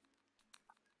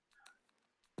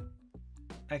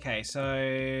 okay, so...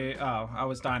 Oh, I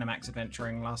was Dynamax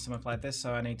adventuring last time I played this,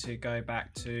 so I need to go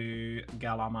back to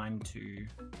Galarmine 2.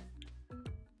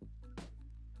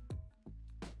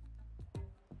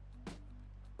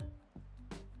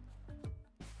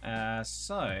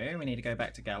 So we need to go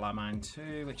back to Galarmine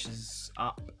 2, which is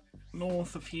up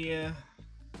north of here.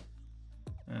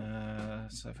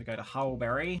 So if we go to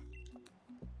Hullberry...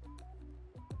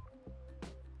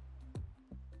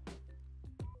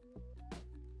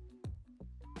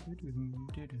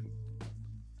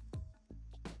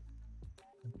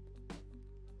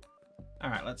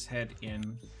 Alright, let's head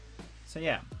in. So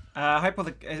yeah, I hope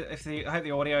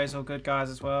the audio is all good, guys,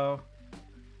 as well.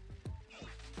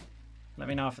 Let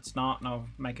me know if it's not, and I'll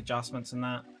make adjustments in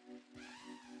that.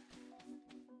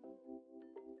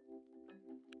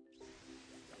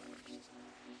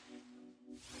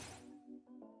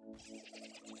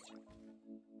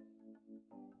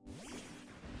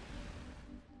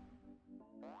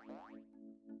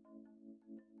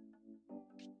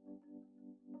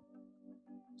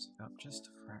 It's up just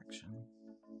a fraction.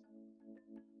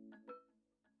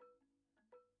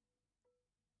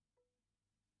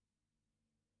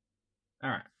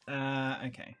 Alright,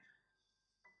 okay.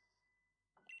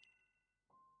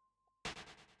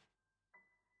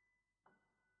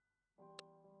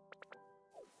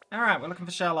 Alright, we're looking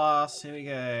for Shellos. Here we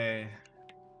go.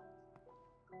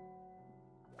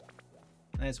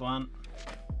 There's one.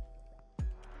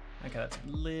 Okay, that's a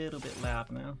little bit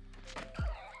loud now.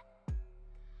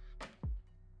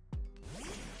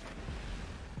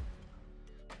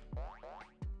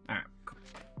 Alright, cool.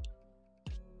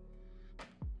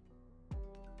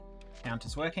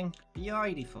 Counter's working.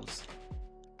 Beautiful.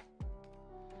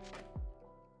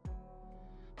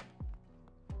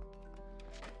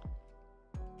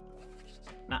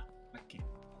 Nah, okay.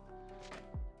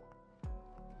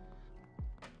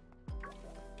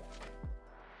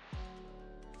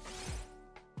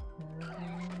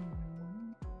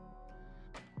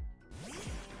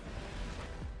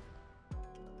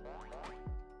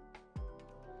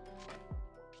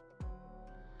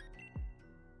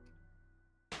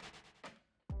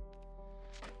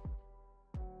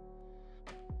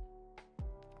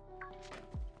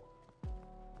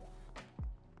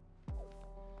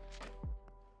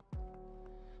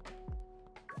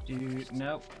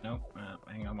 Nope.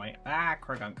 Hang on, wait. Ah,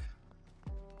 Krogunk.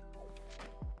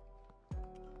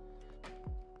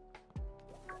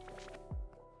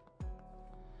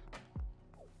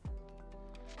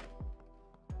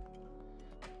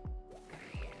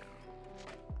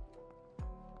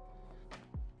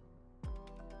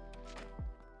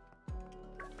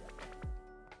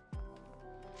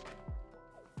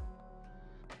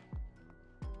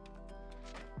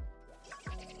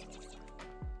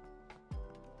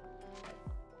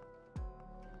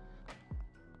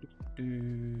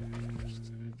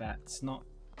 That's not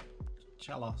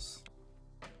Shellos.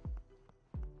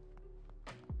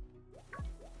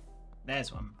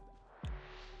 There's one.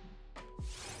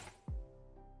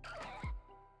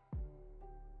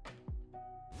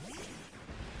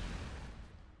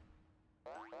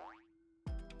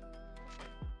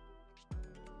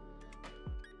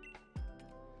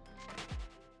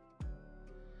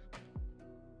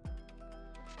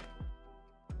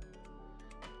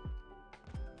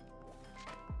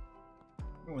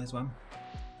 Oh, there's one.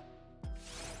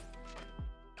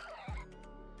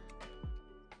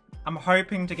 I'm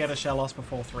hoping to get a Shellos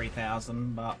before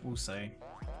 3,000, but we'll see.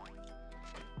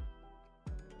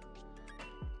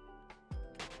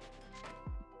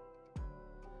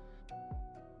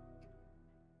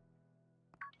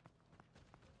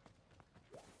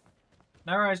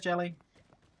 No rose jelly.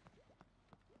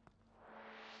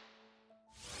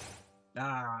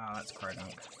 Ah, that's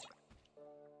Crodunk.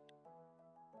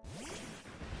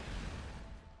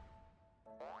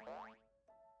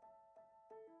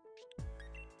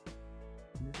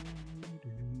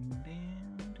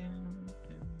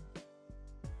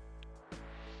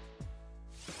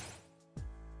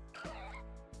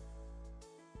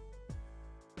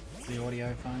 Is the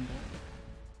audio fine?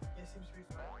 Yeah, seems to be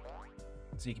fine.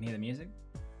 So you can hear the music?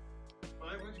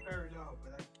 Well, it was very low,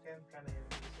 but I can kind of hear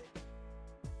the music.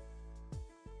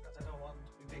 Because I don't want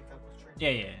to be picked up with strings. Yeah,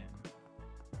 yeah.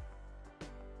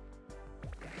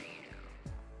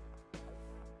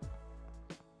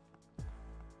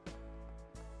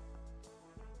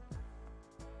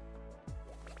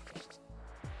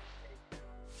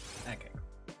 Okay.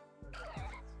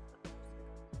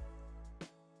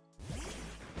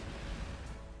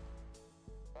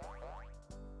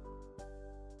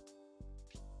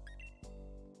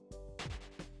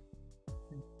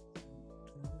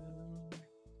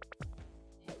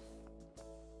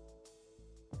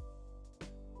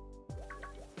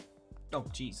 Oh,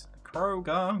 jeez.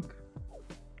 Krogunk.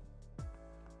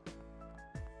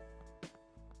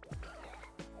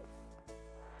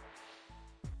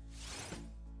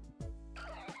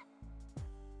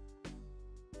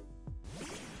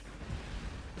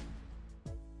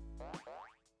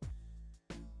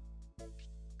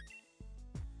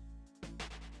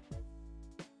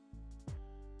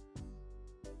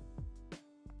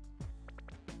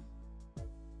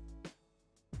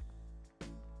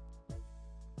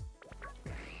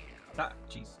 Ah,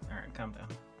 jeez. Alright, calm down.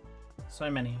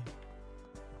 So many.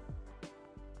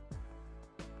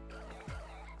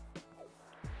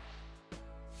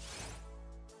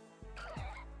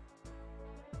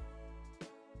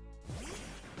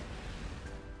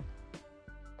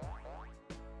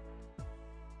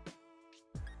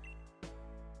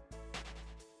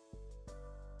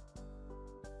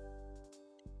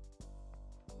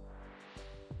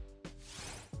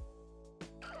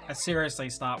 I seriously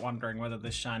start wondering whether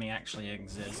this shiny actually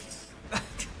exists.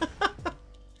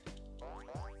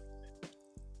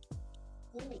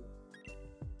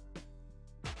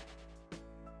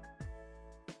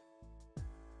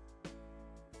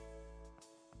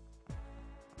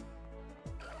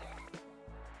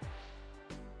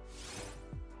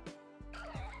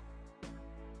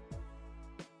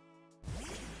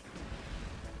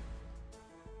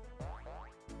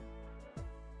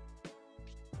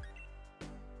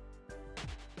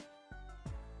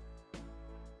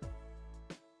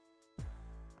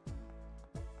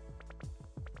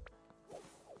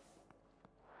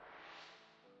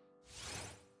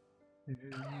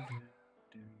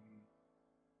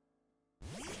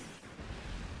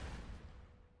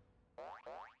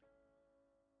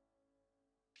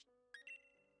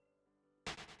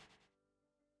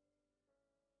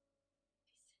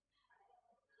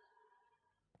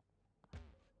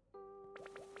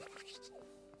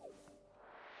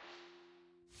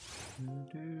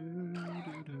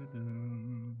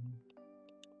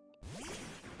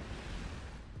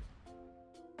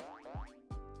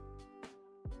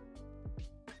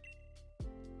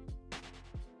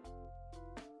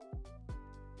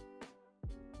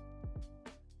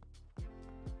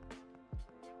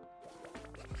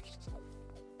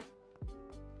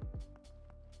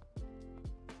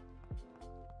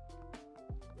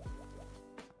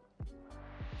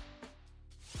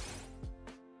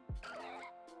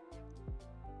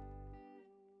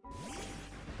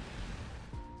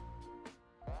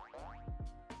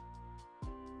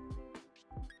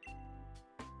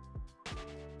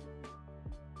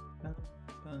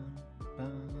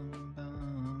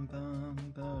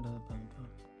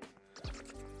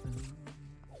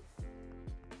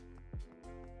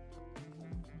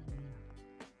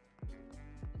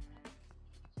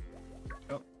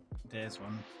 Oh, there's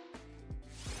one.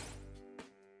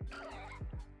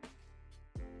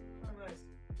 Oh, nice.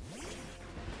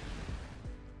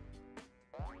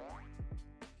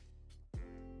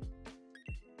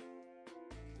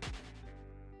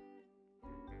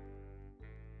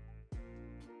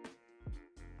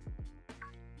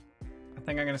 I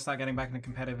think I'm going to start getting back into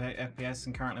competitive FPS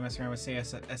and currently messing around with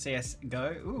CS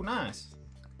Go. Ooh, nice.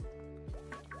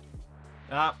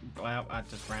 Ah, well, I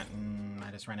just ran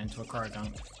into a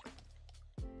Krogunk.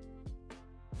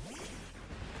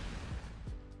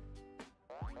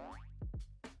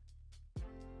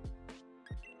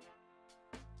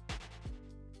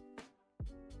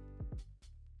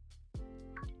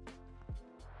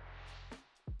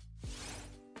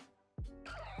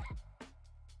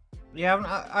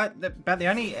 Yeah, but the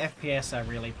only FPS I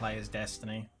really play is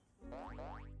Destiny.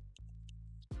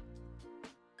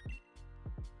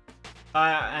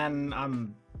 And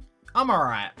I'm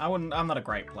alright. I'm not a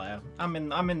great player. I'm in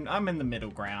the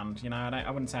middle ground. You know,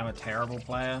 I wouldn't say I'm a terrible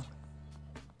player,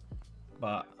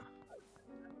 but.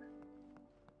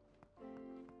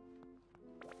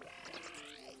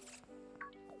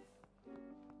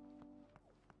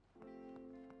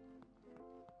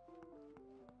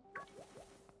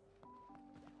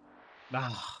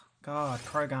 Oh, God,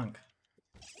 Krogunk.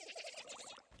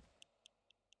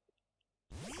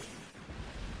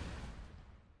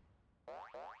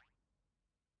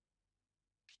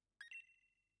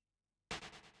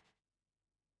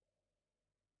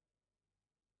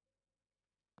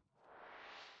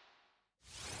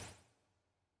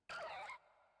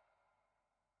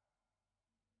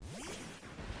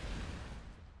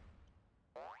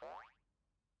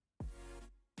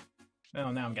 Oh,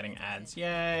 now I'm getting ads.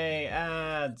 Yay,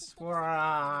 ads!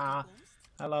 Wah!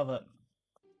 I love it.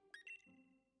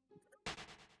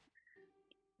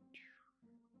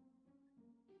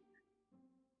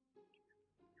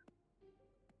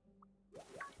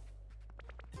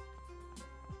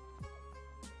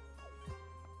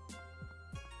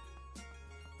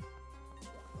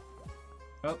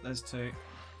 Oh, there's two.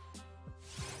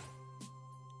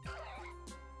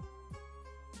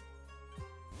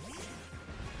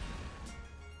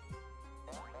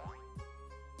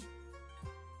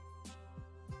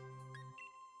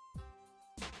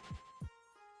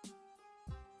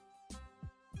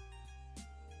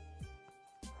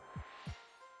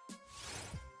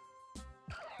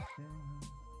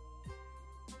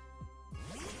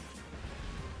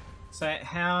 So,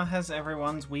 how has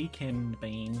everyone's weekend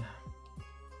been?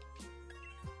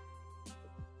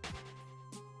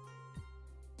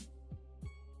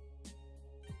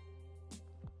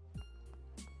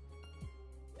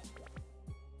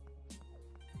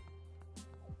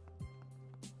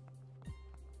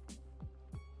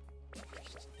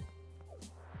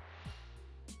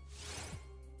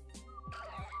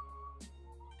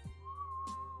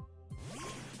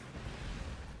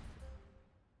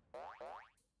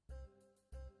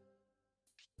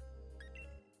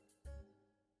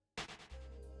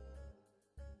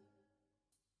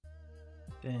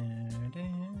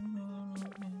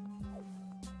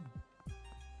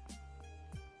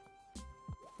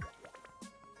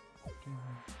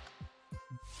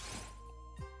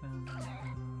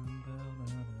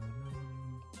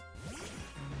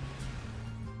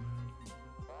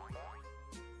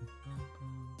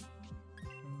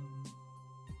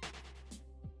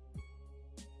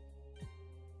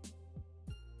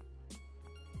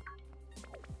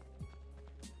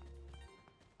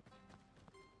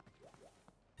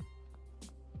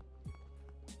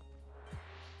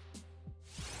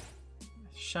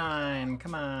 Shine,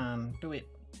 come on, do it.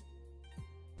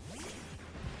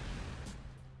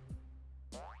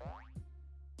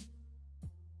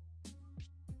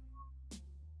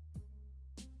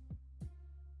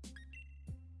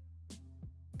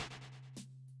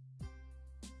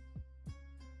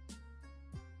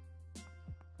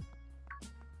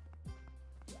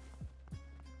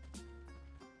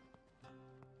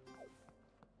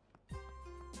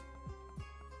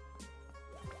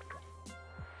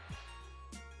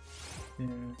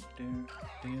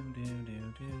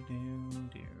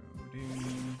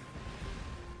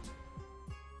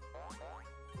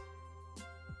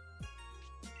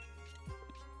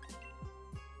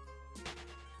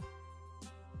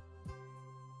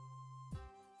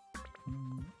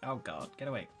 Oh God, get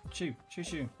away. Shoo, shoo,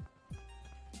 shoo.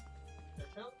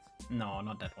 No,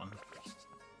 not that one.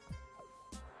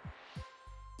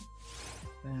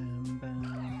 Bam,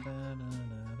 bam, ba, da, da,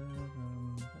 da,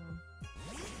 bam, bam.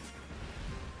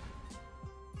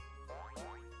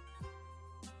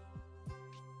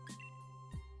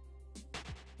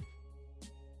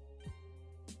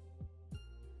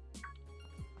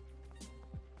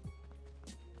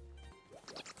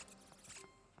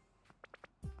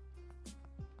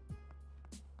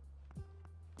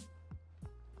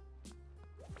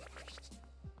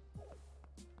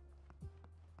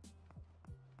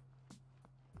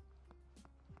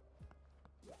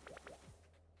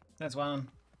 That's one.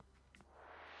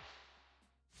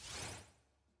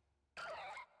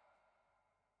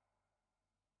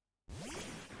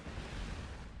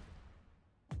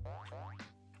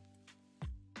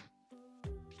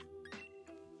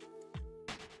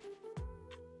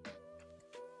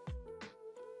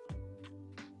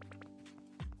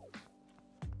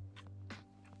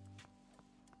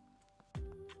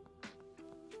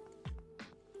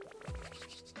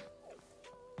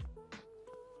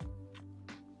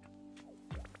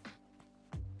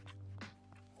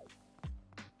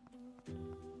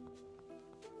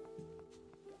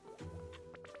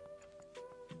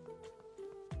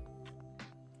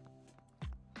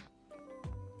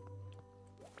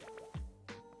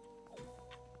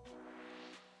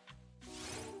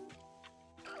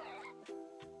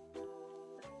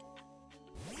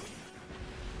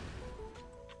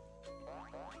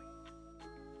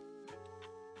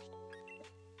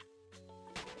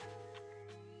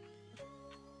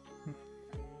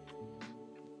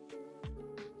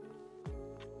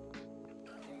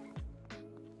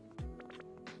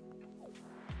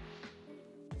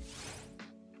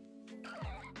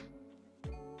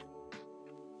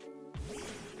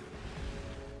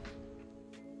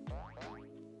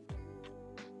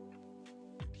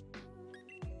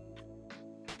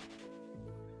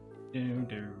 Do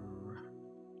do.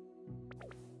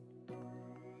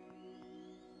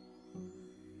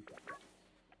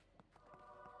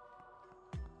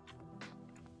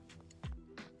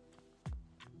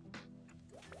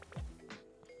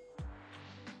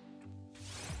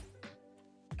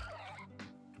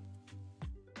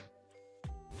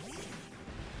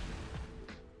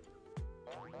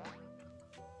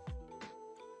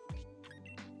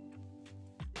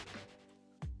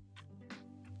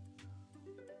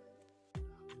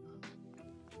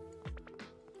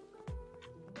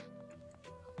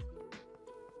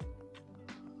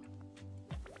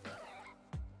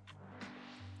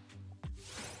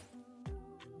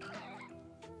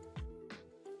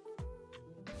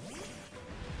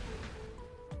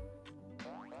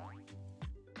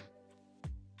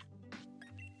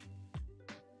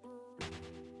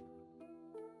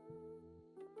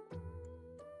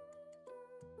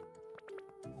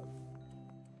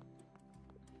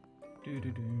 Do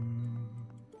do do.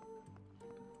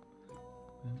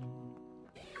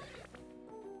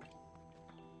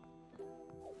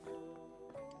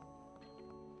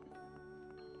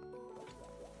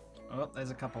 Oh,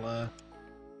 there's a couple of.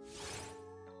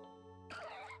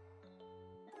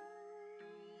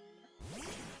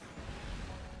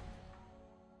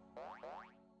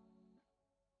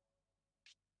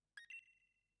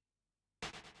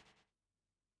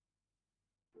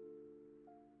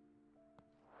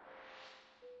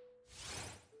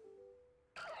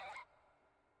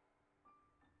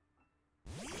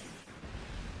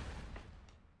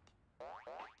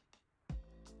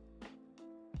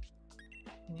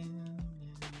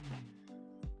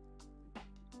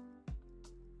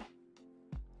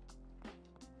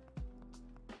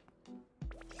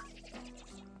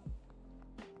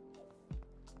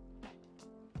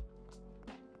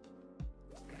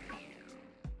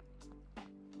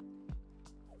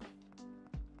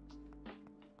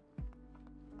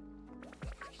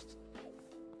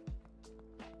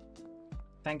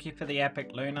 Thank you for the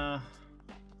epic, Luna.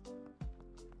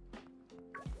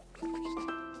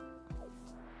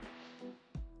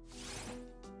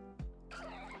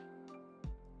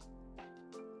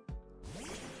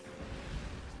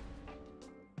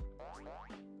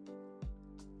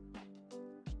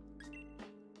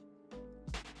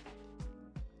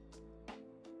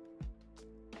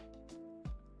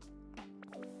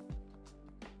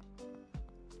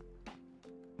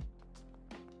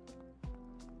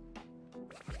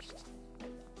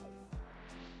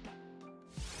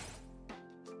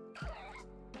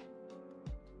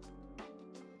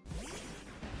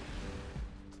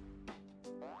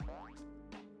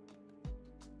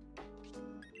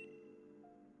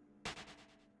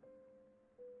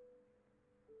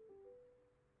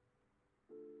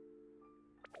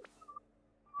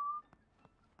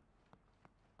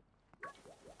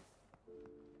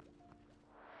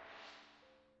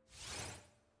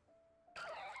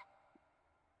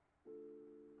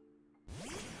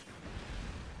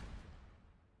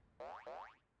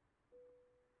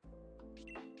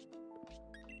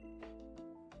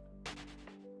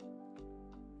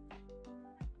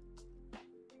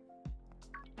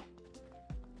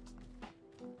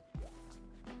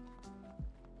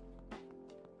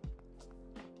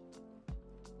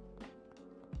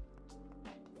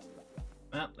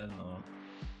 Ah, there's another one.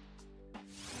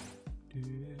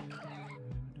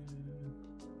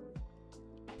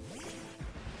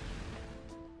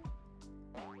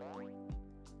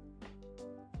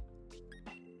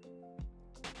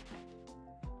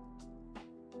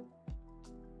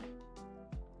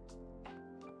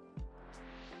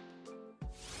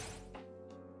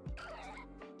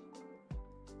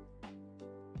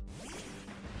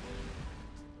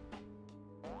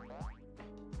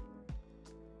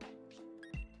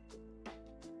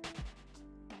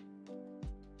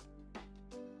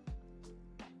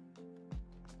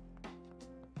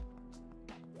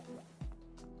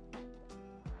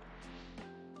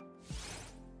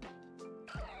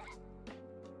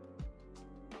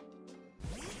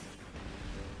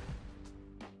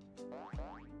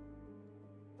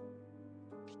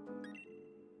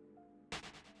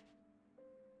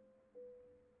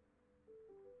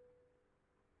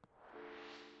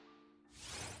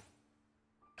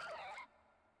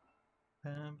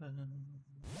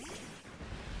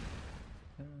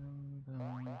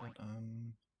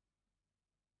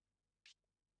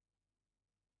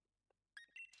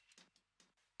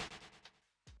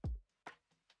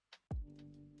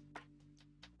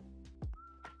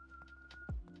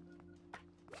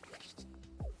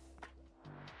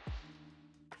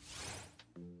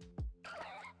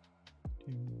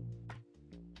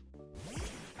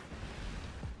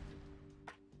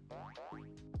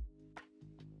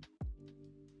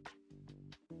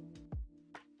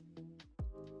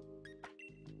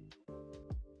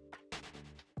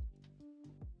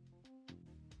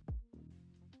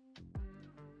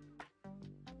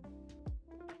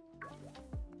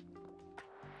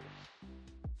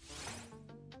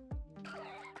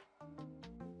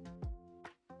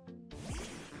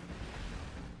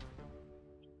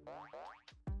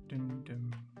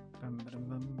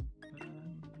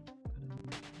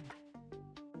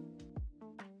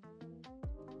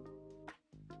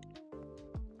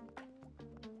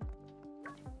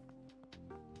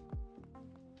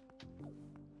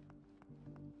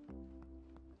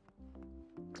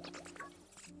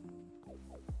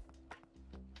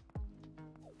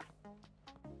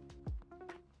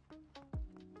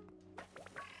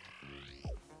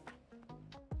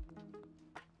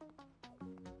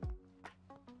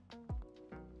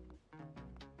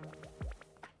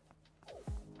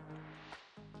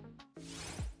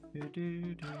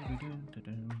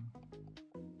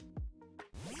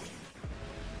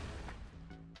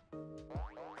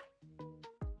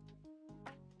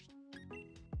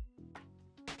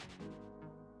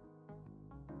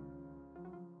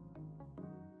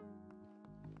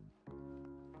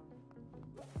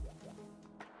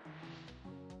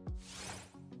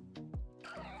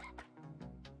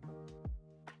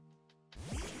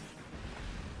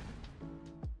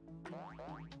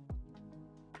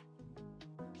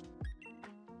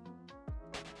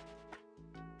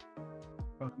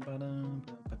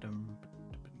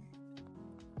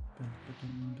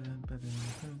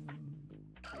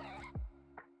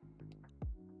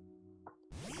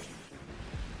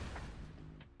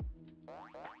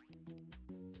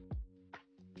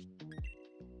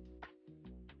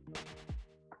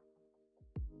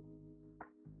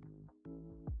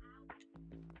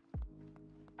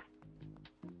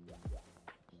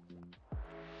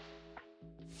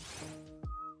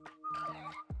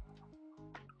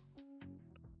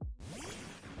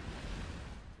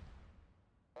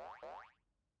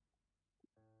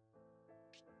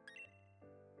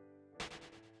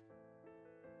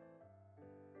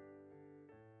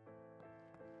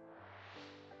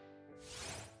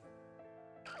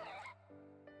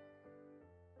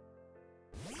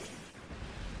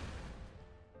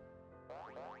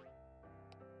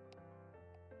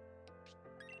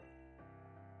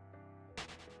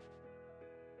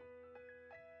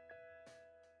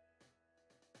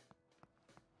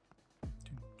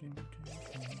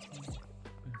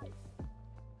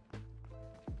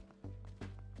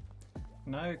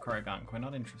 No, Krogunk, we're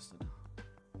not interested.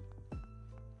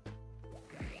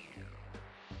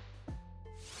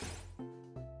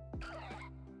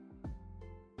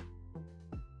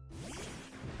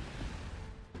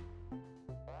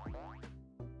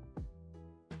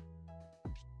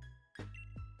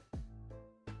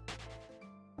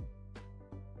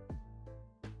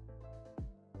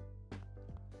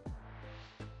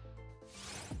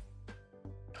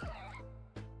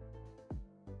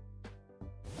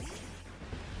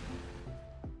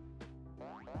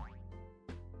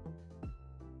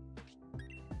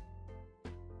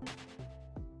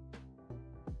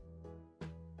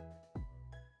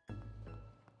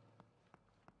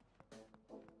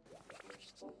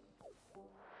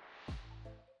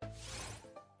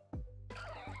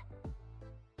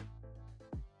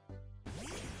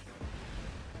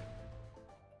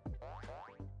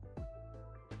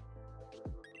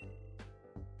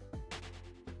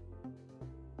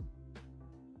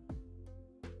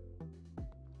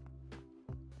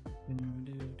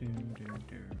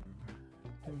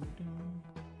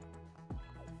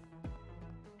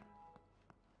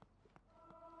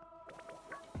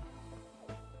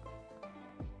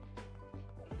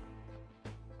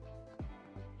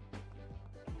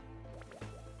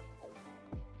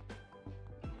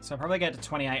 So I'll probably get to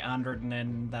 2800 and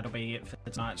then that'll be it for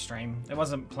tonight's stream. It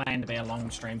wasn't planned to be a long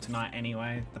stream tonight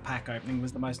anyway. The pack opening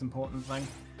was the most important thing.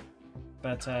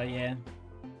 But yeah,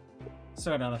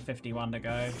 still got another 51 to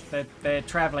go. They're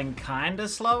traveling kinda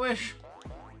slowish.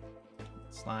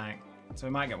 It's like, so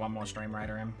we might get one more stream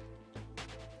raider in.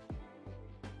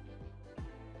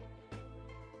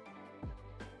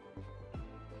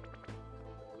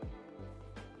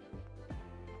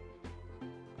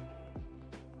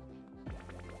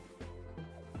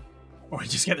 Or we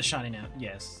just get the shiny now.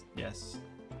 Yes, yes.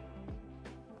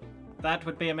 That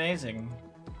would be amazing.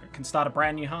 I can start a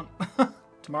brand new hunt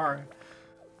tomorrow.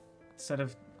 Instead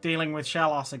of dealing with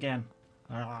Shellos again.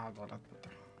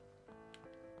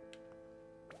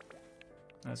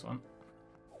 There's one.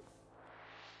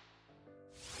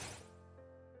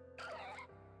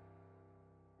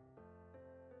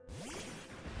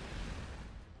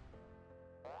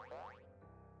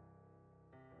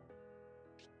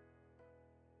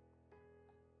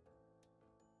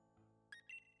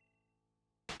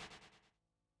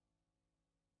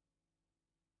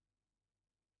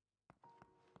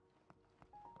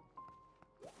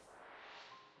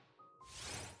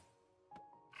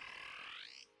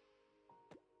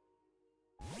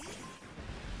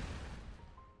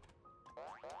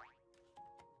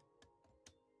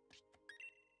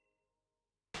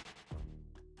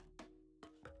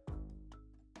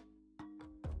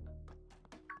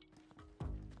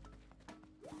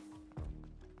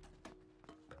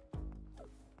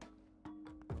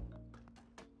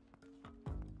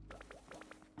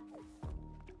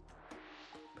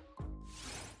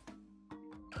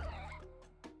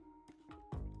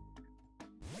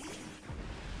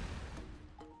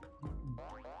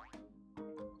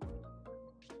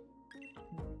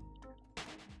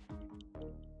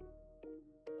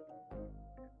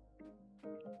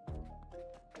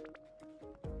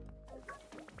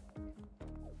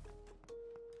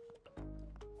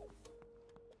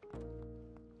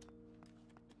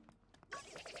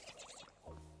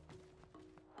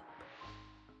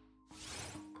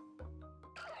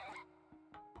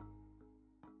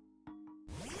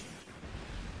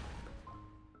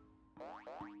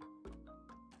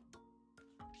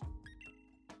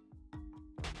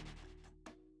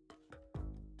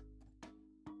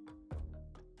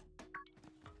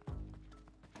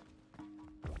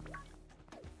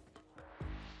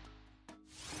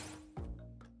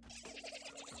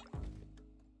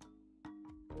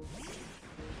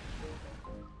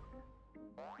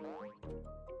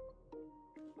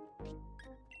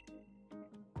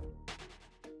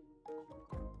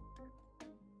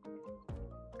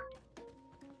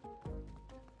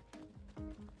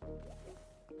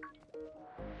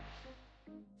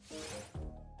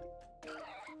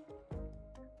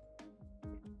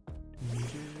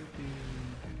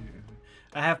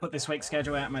 I have put this week's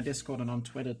schedule out in my Discord and on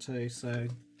Twitter too, so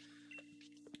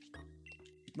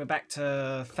we're back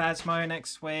to Phasmo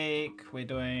next week. We're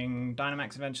doing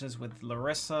Dynamax Adventures with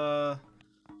Larissa.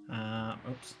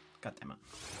 Oops, goddammit.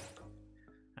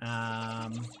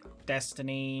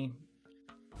 Destiny.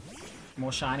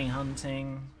 More shiny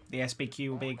hunting. The SBQ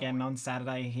will be again on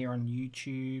Saturday here on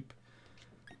YouTube.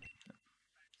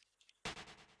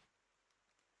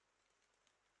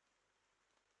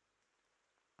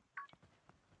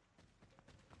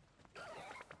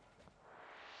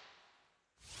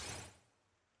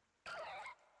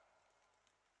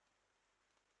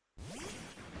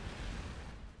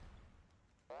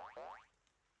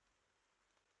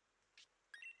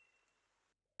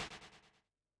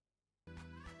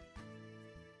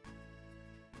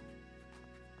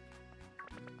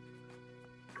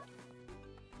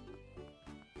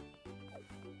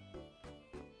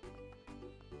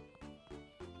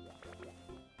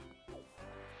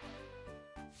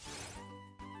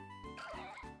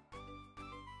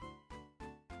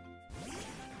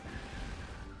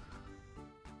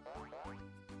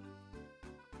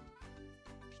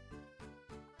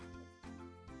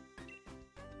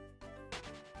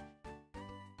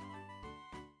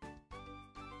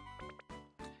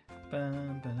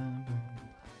 Bum, bum, bum.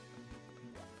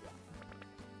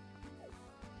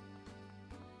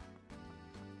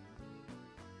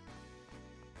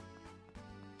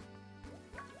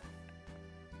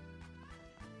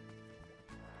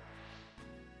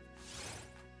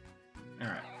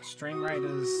 Alright, Stream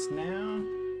Raiders now.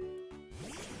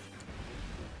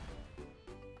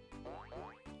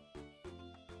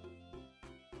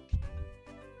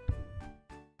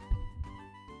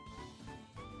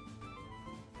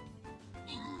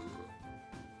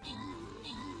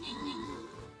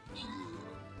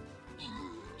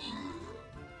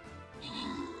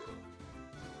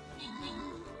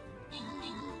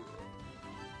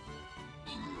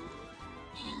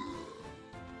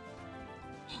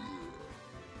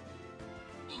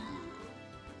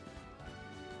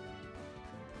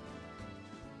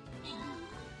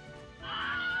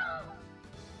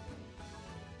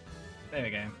 There we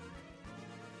go.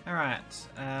 Alright,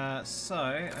 so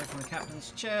open the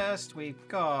captain's chest. We've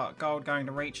got gold going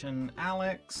to Reach and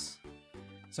Alex.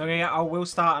 So yeah, I will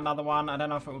start another one. I don't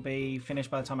know if it will be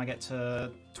finished by the time I get to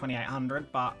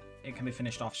 2800, but it can be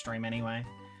finished off stream anyway.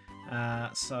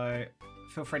 So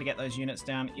feel free to get those units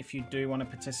down if you do want to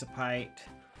participate.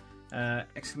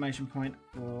 Exclamation point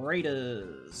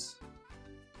Raiders.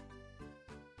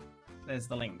 There's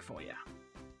the link for you.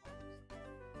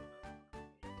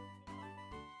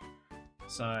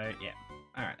 So, yeah.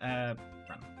 Alright,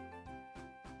 run.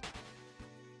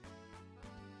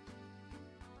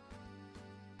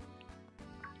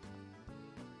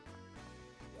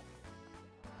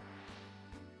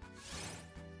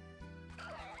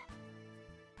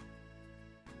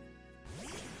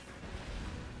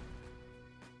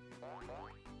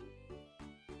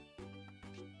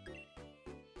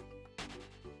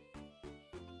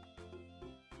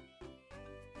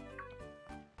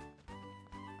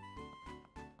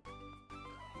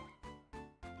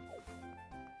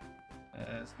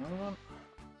 There's another one.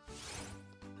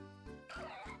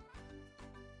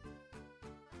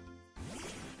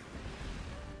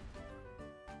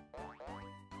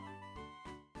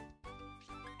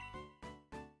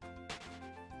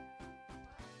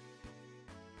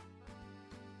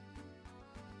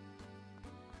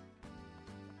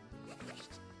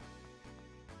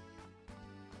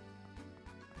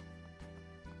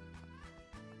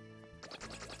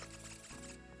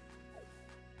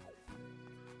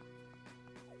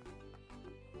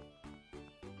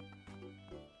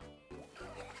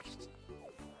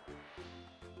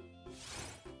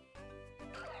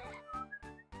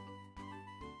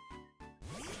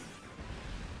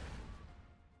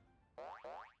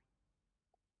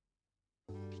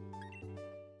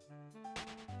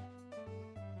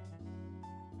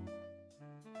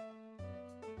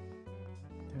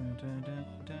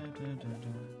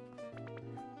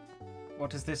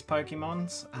 What is this,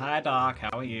 Pokemons? Hi, Dark. How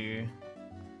are you?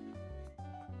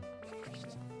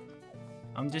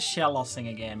 I'm just Shellossing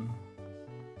again.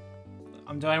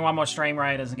 I'm doing one more Stream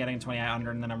Raiders and getting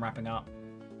 2800, and then I'm wrapping up.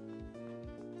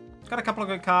 Got a couple of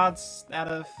good cards out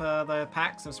of the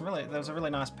packs. There was a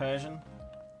really nice Persian.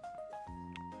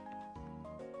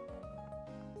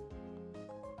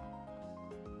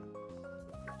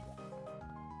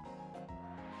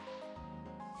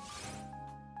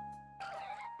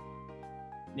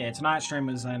 Yeah, tonight's stream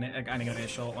was only going to be a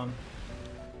short one.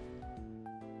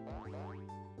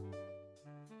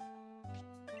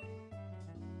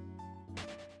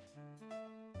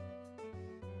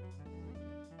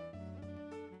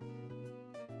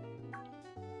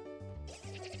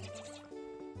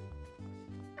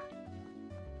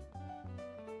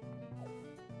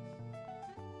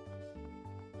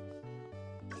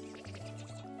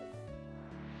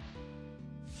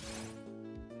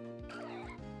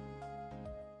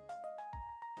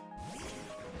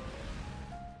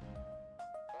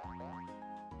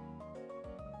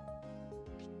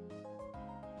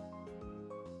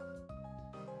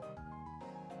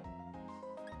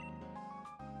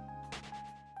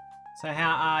 So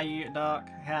how are you, Dark?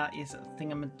 How is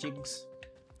thingamajigs?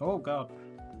 Oh god.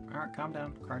 Alright, calm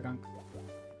down, Krogunk.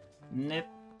 Nip.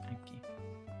 Thank you.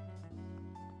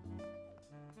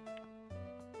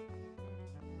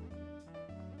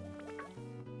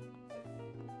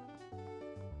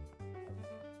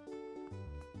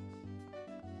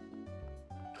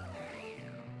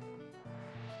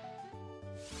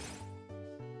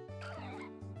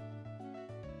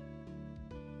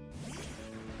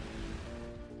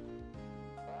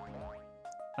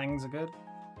 Things are good.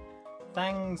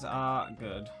 Things are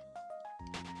good.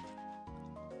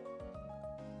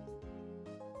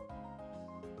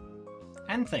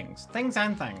 And things. Things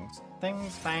and things.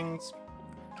 Things, fangs.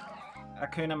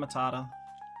 Akuna Matata.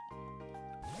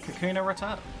 Kakuna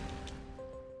Ratata.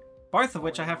 Both of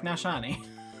which I have now shiny.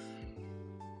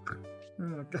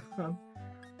 Oh god.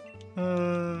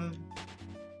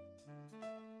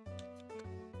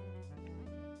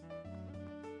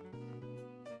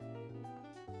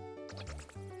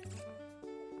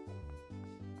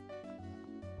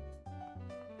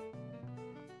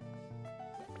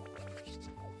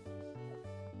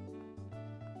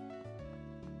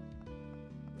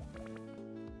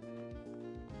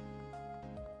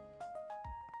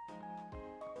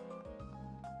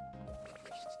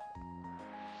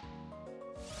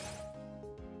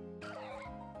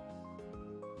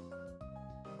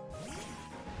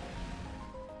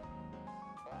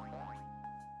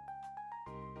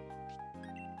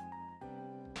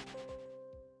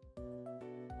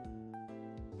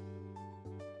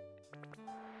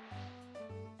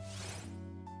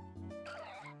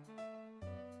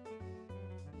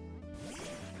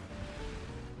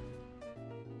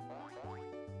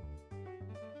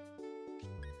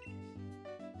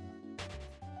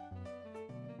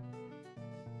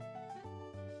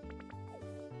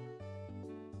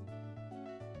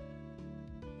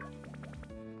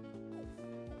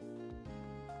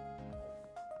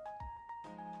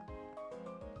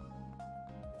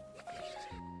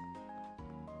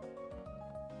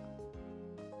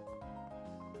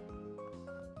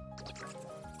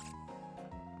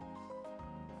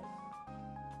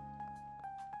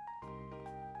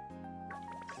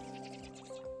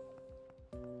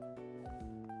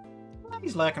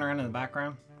 He's lurking around in the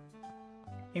background.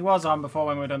 He was on before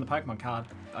when we were doing the Pokemon card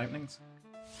openings.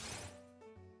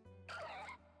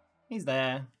 He's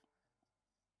there.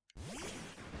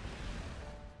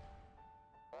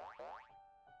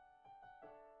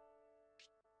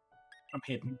 I'm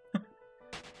hidden.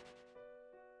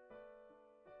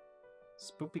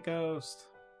 Spoopy Ghost.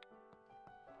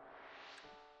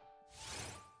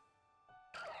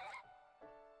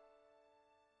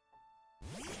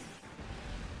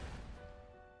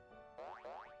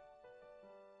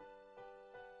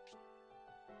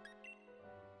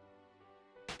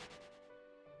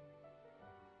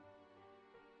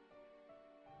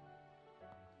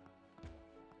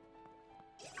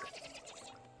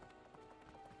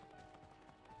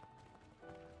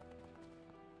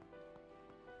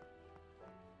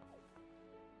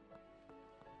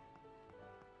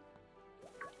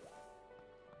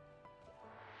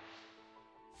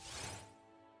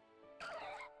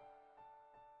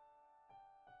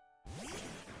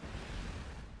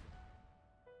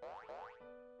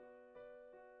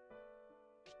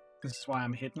 This is why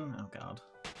I'm hidden? Oh god.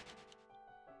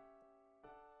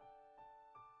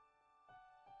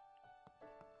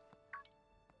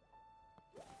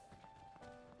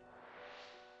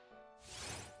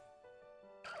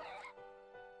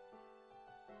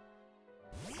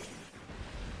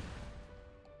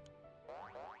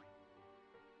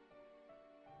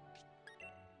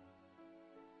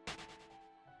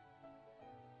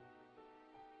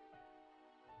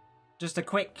 Just a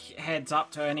quick heads up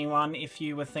to anyone, if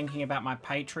you were thinking about my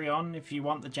Patreon, if you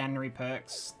want the January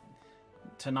perks,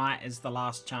 tonight is the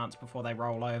last chance before they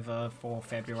roll over for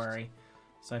February.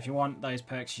 So if you want those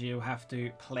perks, you have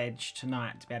to pledge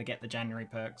tonight to be able to get the January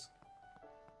perks.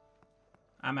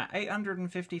 I'm at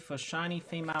 850 for Shiny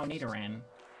Female Nidoran.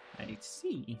 Let's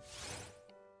see.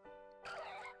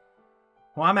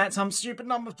 Well, I'm at some stupid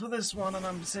number for this one and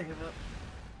I'm sick of it.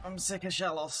 I'm sick of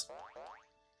Shellos.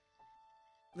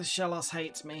 The Shellos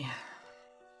hates me.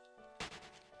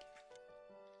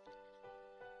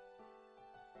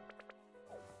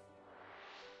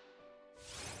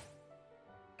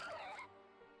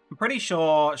 I'm pretty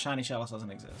sure Shiny Shellos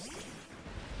doesn't exist.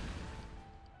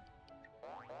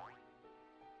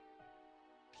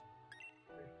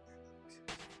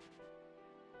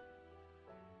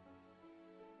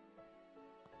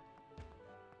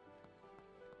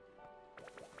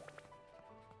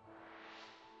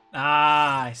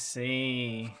 Ah, I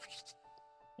see.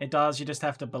 It does, you just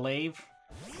have to believe.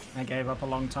 I gave up a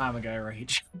long time ago,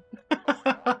 Reach.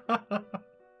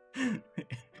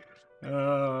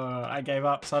 I gave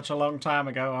up such a long time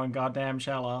ago on goddamn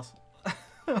Shellos. That's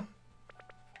why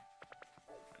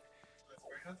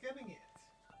we're not getting it.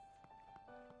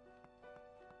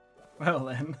 Well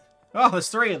then. Oh, there's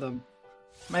 3 of them.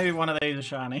 Maybe one of these is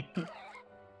shiny.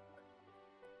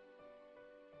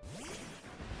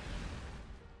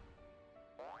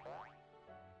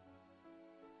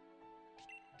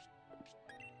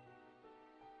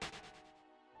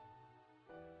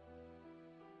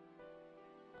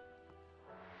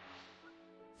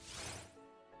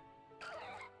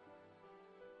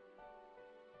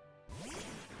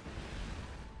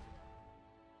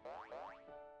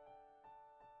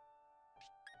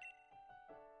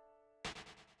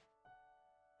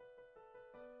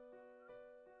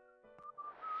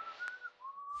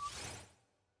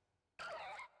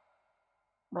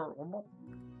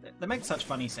 They make such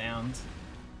funny sounds.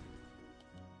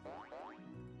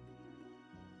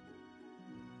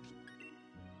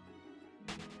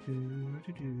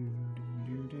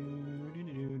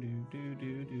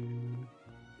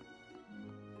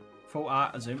 Full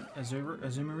art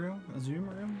Azumarill?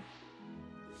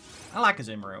 I like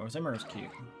Azumarill. Azumarill's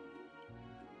cute.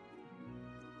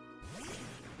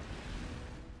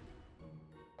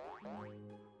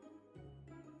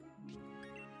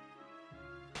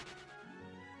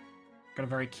 Got a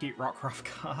very cute Rockruff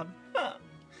card.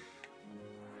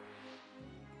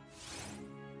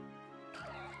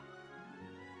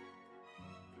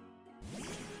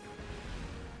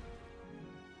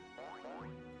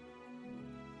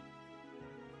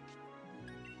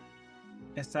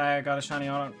 Yes, I got a shiny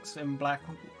Onyx in black.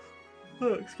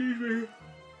 Oh, excuse me.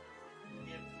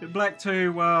 In black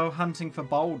too, while hunting for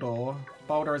Boulder.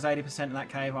 Boulder is 80% in that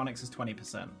cave, Onyx is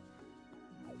 20%.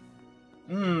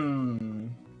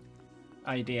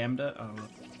 Oh, you DM'd it? Oh.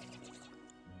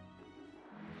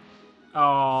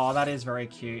 Oh, that is very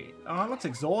cute. Oh, it looks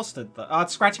exhausted though. Oh,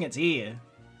 it's scratching its ear.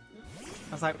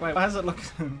 I was like, wait, why does it look... It's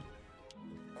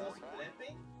also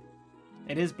blepping.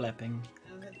 It is blepping.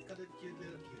 And it's got a cute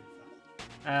little cute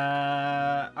face.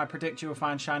 I predict you will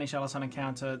find Shiny Shellos on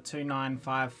encounter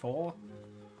 2954.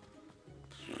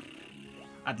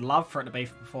 I'd love for it to be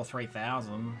before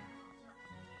 3000.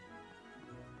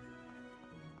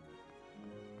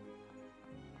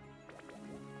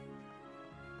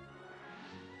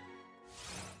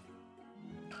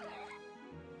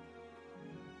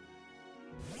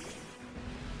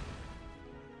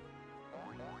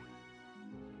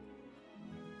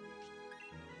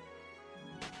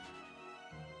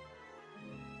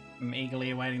 I'm eagerly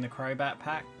awaiting the Crobat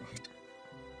pack.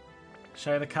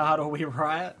 Show the card or we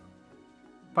riot.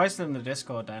 Post it in the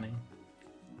Discord, Danny.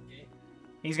 Okay.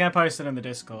 He's gonna post it in the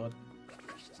Discord.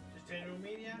 Just general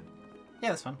media. Yeah,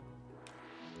 that's fun.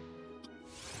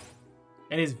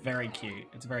 It is very cute.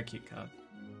 It's a very cute card.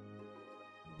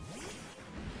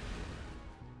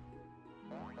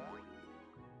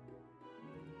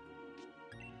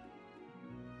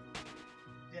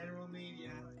 General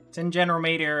media. It's in general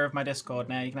media of my Discord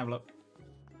now. You can have a look.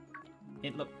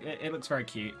 It looks very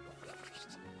cute.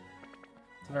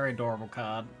 It's a very adorable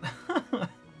card.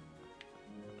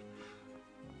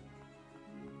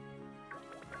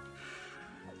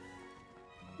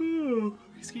 Ooh,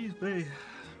 excuse me.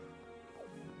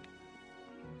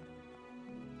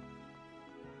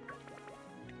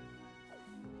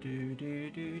 Do do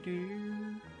do do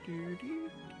do do do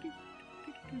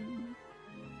do.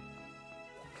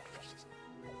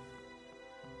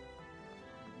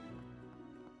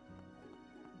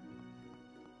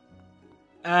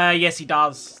 Yes he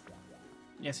does.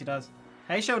 Yes he does.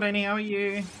 Hey Sheldini, how are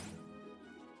you?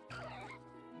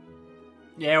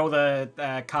 Yeah, all the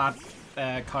card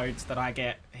codes that I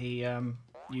get, he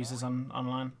uses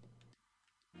online.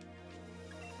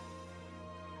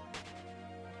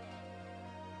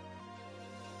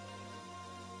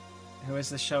 Who is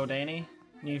this Sheldini?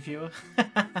 New viewer?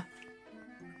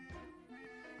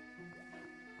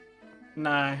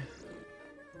 No.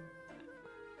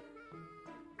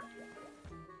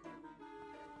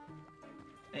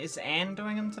 Is Anne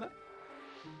doing them today?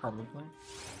 Probably.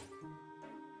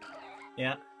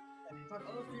 Yeah. But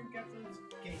other stream captains,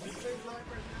 Gay Superman live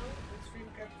right now with stream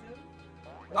captain.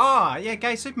 Oh, yeah,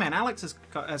 Gay Superman. Alex has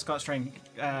got stream.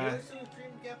 You're still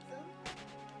stream captain,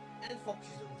 and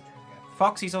Foxy's on stream captain.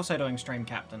 Foxy's also doing stream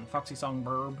captain. Foxy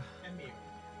Songbird. And Mew.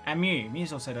 And Mew.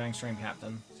 Mew's also doing stream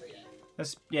captain.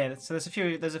 So yeah. So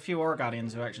there's a few Aura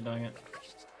Guardians who are actually doing it.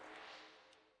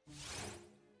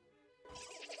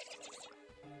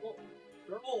 Well,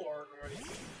 they're all already.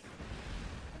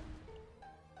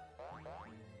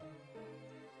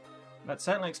 That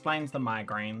certainly explains the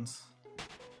migraines.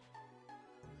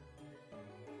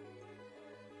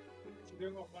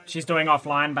 She's doing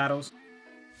offline battles.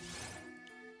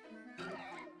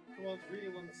 You won't really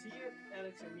want to see it,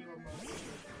 Alex, and you will probably see it.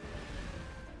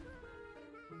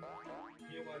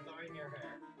 You are dyeing your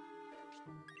hair.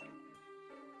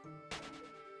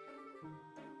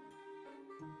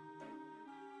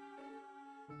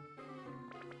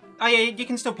 Oh yeah, you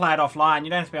can still play it offline.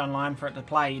 You don't have to be online for it to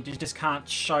play. You just can't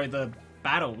show the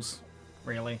battles,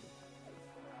 really.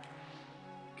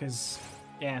 Because,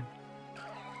 yeah.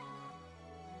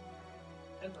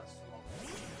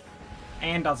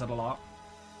 And does it a lot.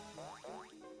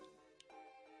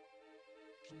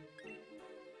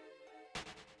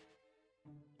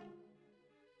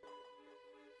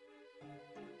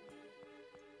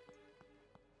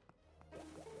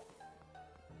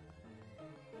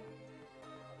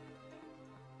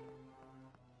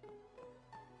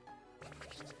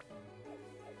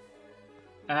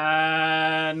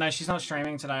 No, she's not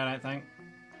streaming today, I don't think.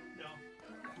 No.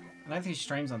 I don't think she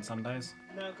streams on Sundays.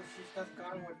 No, because she's just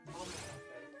gone with Mom.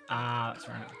 Ah, that's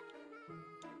right.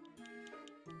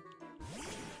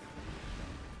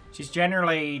 She's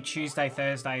generally Tuesday,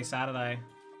 Thursday, Saturday.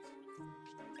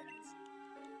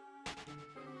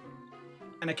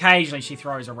 And occasionally she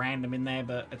throws a random in there,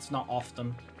 but it's not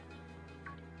often.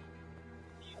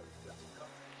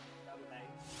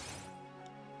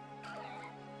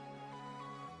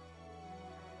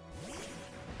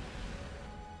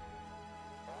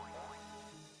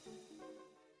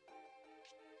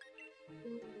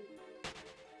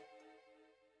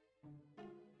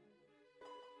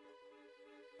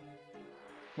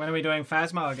 When are we doing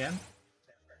Phasmo again?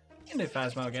 We can do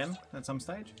Phasmo again at some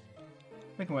stage.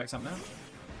 We can work something out.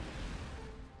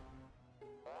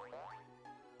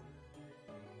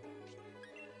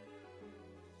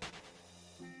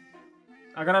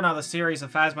 I got another series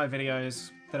of Phasmo videos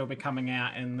that'll be coming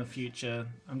out in the future.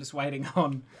 I'm just waiting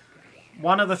on...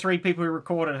 One of the 3 people who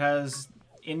recorded has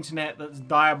internet that's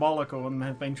diabolical and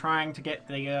have been trying to get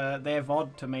their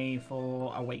VOD to me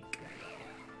for a week.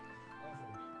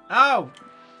 Oh!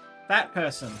 That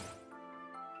person.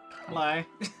 Hello.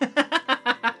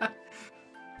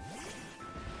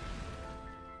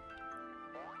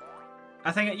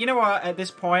 I think, you know what, at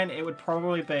this point it would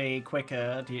probably be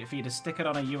quicker for you to stick it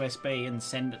on a USB and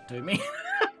send it to me.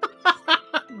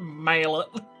 Mail it.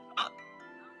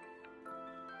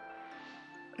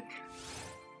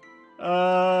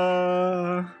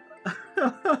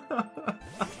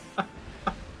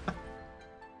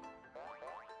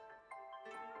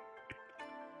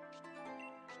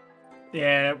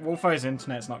 Yeah, Wolfo's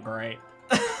internet's not great.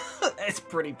 It's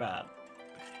pretty bad.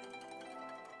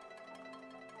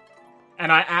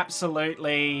 And I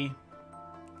absolutely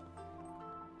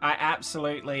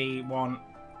want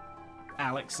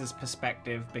Alex's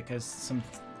perspective because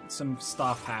some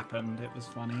stuff happened. It was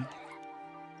funny.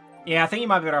 Yeah, I think you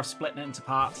might be better off splitting it into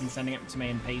parts and sending it to me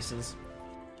in pieces.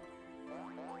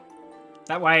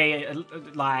 That way,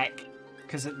 like,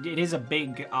 because it is a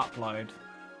big upload.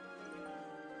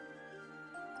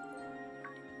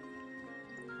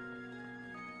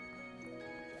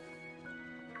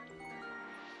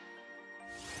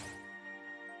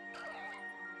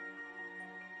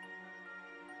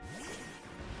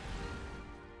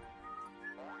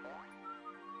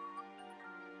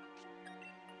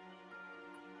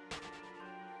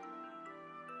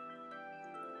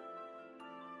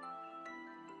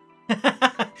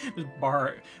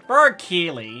 Borrow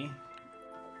Keely.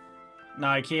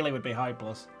 No, Keely would be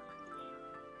hopeless.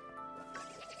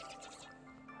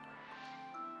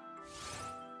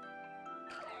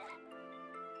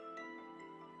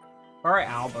 Borrow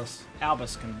Albus.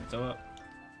 Albus can do it.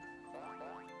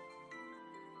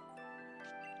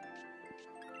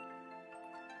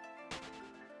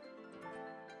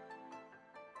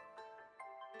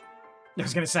 I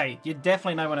was going to say, you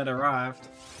definitely know when it arrived.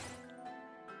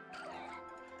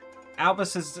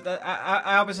 Albus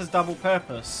is double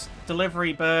purpose.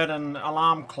 Delivery bird and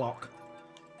alarm clock.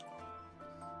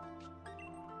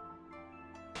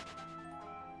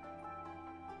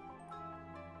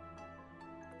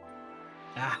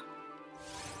 Ah.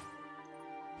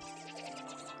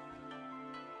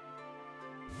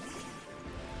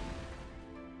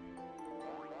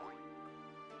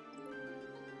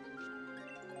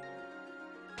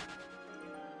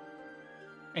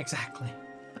 Exactly.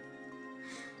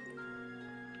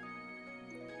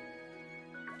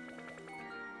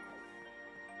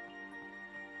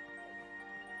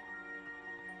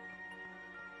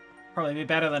 Probably be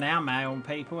better than our mail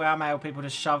people. Our mail people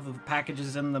just shove the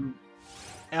packages in the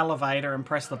elevator and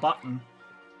press the button.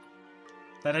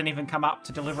 They didn't even come up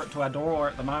to deliver it to our door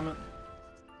at the moment.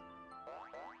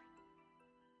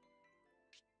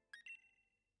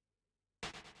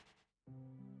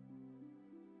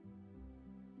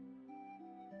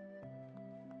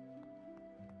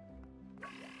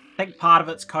 I think part of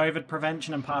it's COVID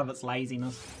prevention and part of it's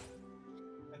laziness.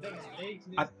 I think it's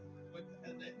laziness, but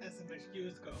as an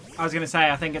excuse goes. I was going to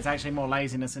say, I think it's actually more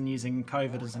laziness and using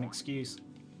COVID as an excuse.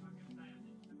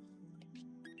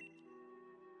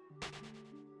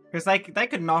 Because they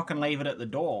could knock and leave it at the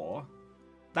door.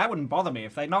 That wouldn't bother me.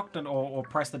 If they knocked it or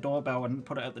pressed the doorbell and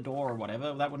put it at the door or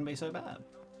whatever, that wouldn't be so bad.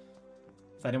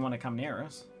 If they didn't want to come near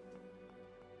us.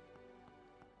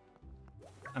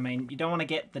 I mean, you don't want to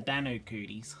get the Danu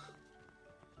cooties.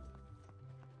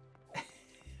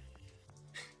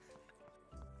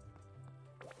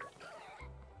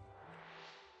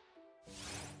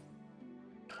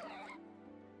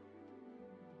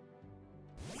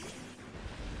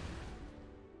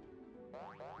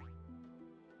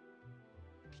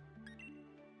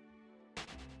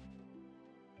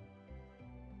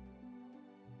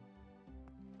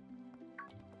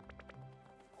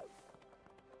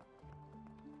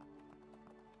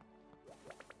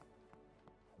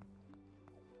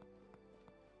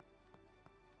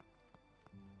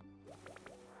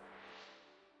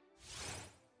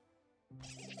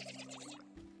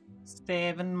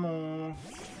 Seven more.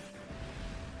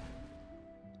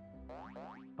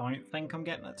 Don't think I'm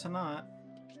getting it tonight.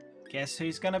 Guess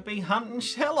who's gonna be hunting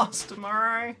Shellos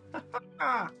tomorrow?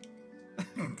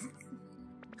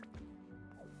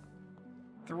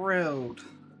 Thrilled.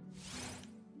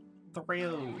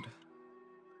 Thrilled.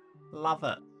 Love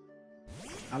it.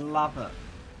 I love it.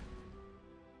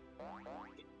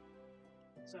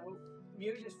 So,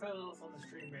 Mew just fell off on the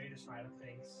stream raider side of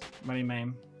things. What do you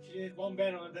mean? She did one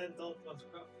battle and then thought, let's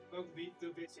go beat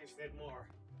 2 bits instead more.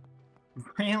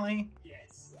 Really?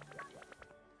 Yes.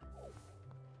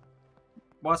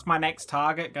 What's my next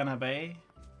target gonna be?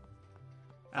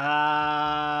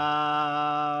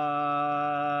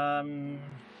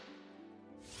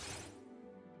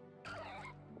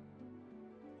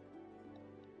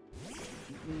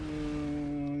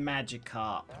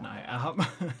 Magikarp. No.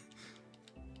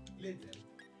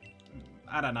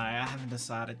 I don't know. I haven't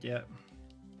decided yet.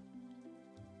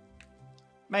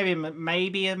 Maybe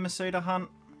a Masuda hunt.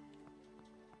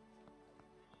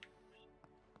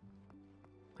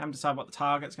 Haven't decided what the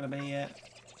target's going to be yet.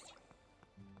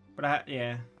 But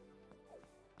yeah.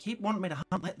 Keep wanting me to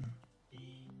hunt Litten.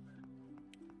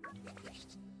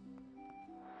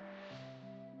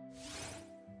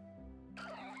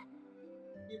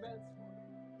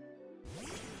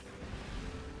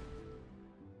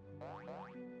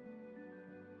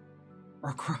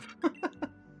 Rockruff.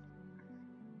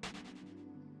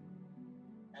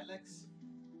 Alex?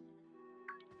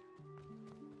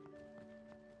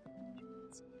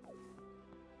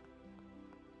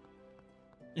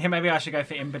 Yeah, maybe I should go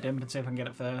for Impidimp and see if I can get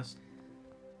it first.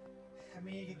 I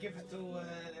mean, you could give it to...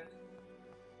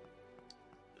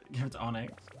 Give it to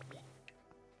Onyx.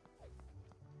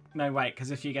 No, wait,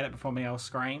 because if you get it before me, I'll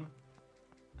scream.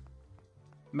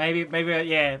 Maybe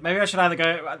I should either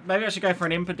go... Maybe I should go for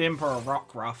an Impidimp or a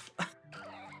Rockruff.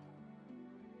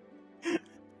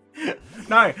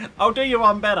 No, I'll do you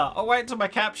one better. I'll wait till my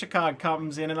capture card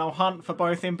comes in and I'll hunt for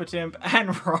both Impidimp and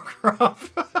Rockruff.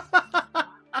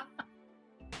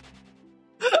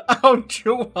 I'll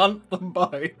dual hunt them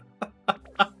both.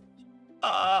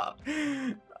 That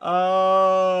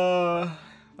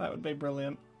would be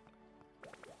brilliant.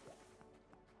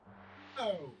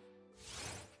 Oh.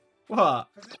 What?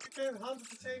 Because they can hunt at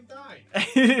the same time.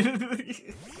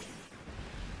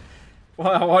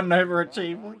 Well, I want an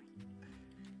overachievement.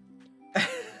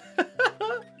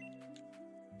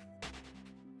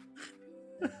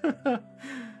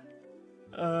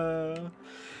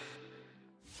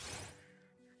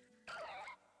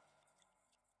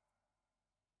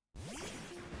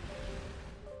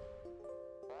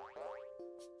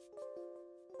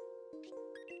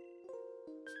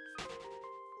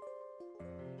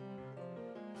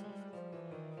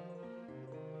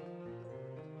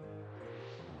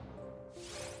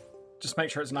 Just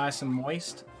make sure it's nice and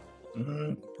moist.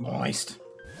 Moist.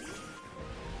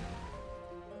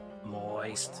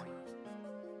 Moist.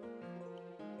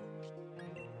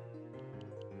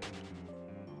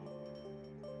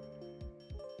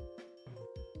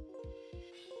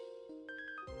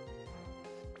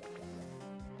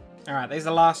 Alright, these are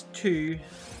the last two.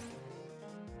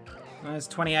 There's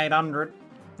 2800.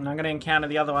 And I'm going to encounter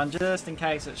the other one just in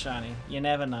case it's shiny. You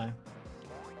never know.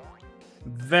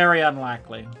 Very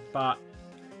unlikely, but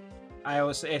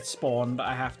it's spawned.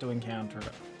 I have to encounter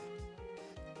it.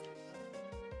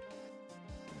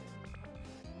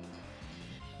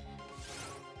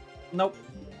 Nope.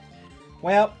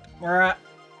 Well, we're at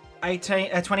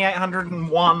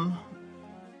 2801.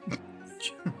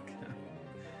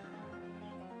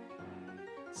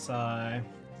 So,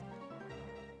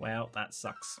 well, that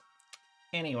sucks.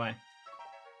 Anyway,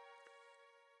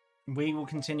 we will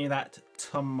continue that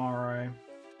tomorrow.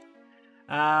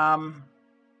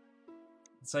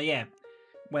 So yeah,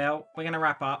 well, we're gonna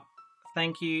wrap up.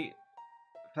 Thank you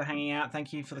for hanging out.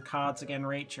 Thank you for the cards again,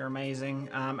 Reach. You're amazing.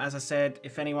 As I said,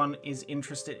 if anyone is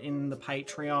interested in the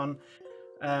Patreon,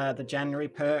 the January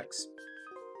perks,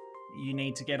 you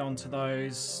need to get onto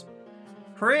those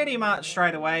pretty much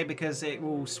straight away because it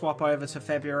will swap over to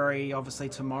February, obviously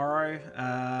tomorrow.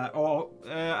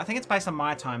 I think it's based on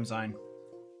my time zone.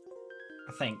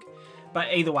 I think,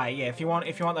 but either way, yeah. If you want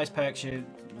those perks,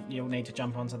 you'll need to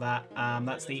jump onto that.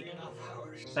 That's the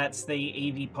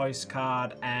Eevee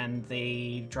postcard and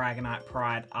the Dragonite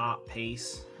Pride art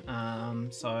piece.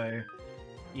 So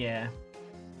yeah,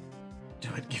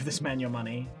 give this man your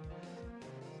money.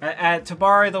 To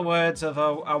borrow the words of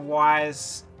a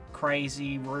wise,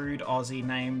 crazy, rude Aussie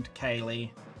named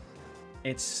Kaylee,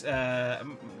 it's to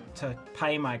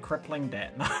pay my crippling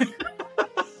debt. No.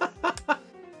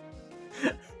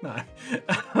 No.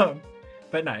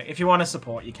 But no, if you want to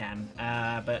support, you can.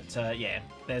 Yeah,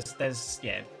 there's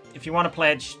if you want to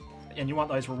pledge and you want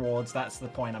those rewards, that's the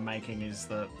point I'm making, is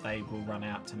that they will run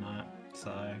out tonight.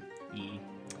 So yeah.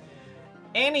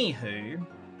 Anywho,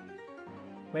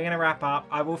 we're gonna wrap up.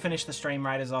 I will finish the Stream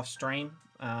Raiders off stream.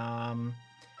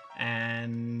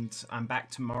 And I'm back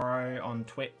tomorrow on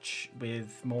Twitch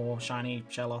with more Shiny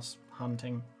Shellos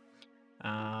hunting.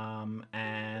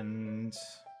 And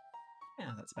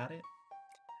yeah, that's about it.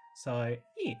 So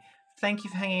yeah, thank you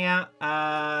for hanging out.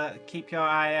 Keep your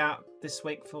eye out this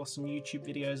week for some YouTube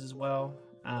videos as well.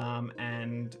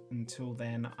 And until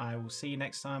then, I will see you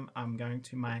next time. I'm going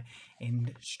to my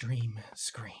end stream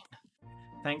screen.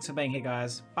 Thanks for being here,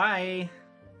 guys. Bye.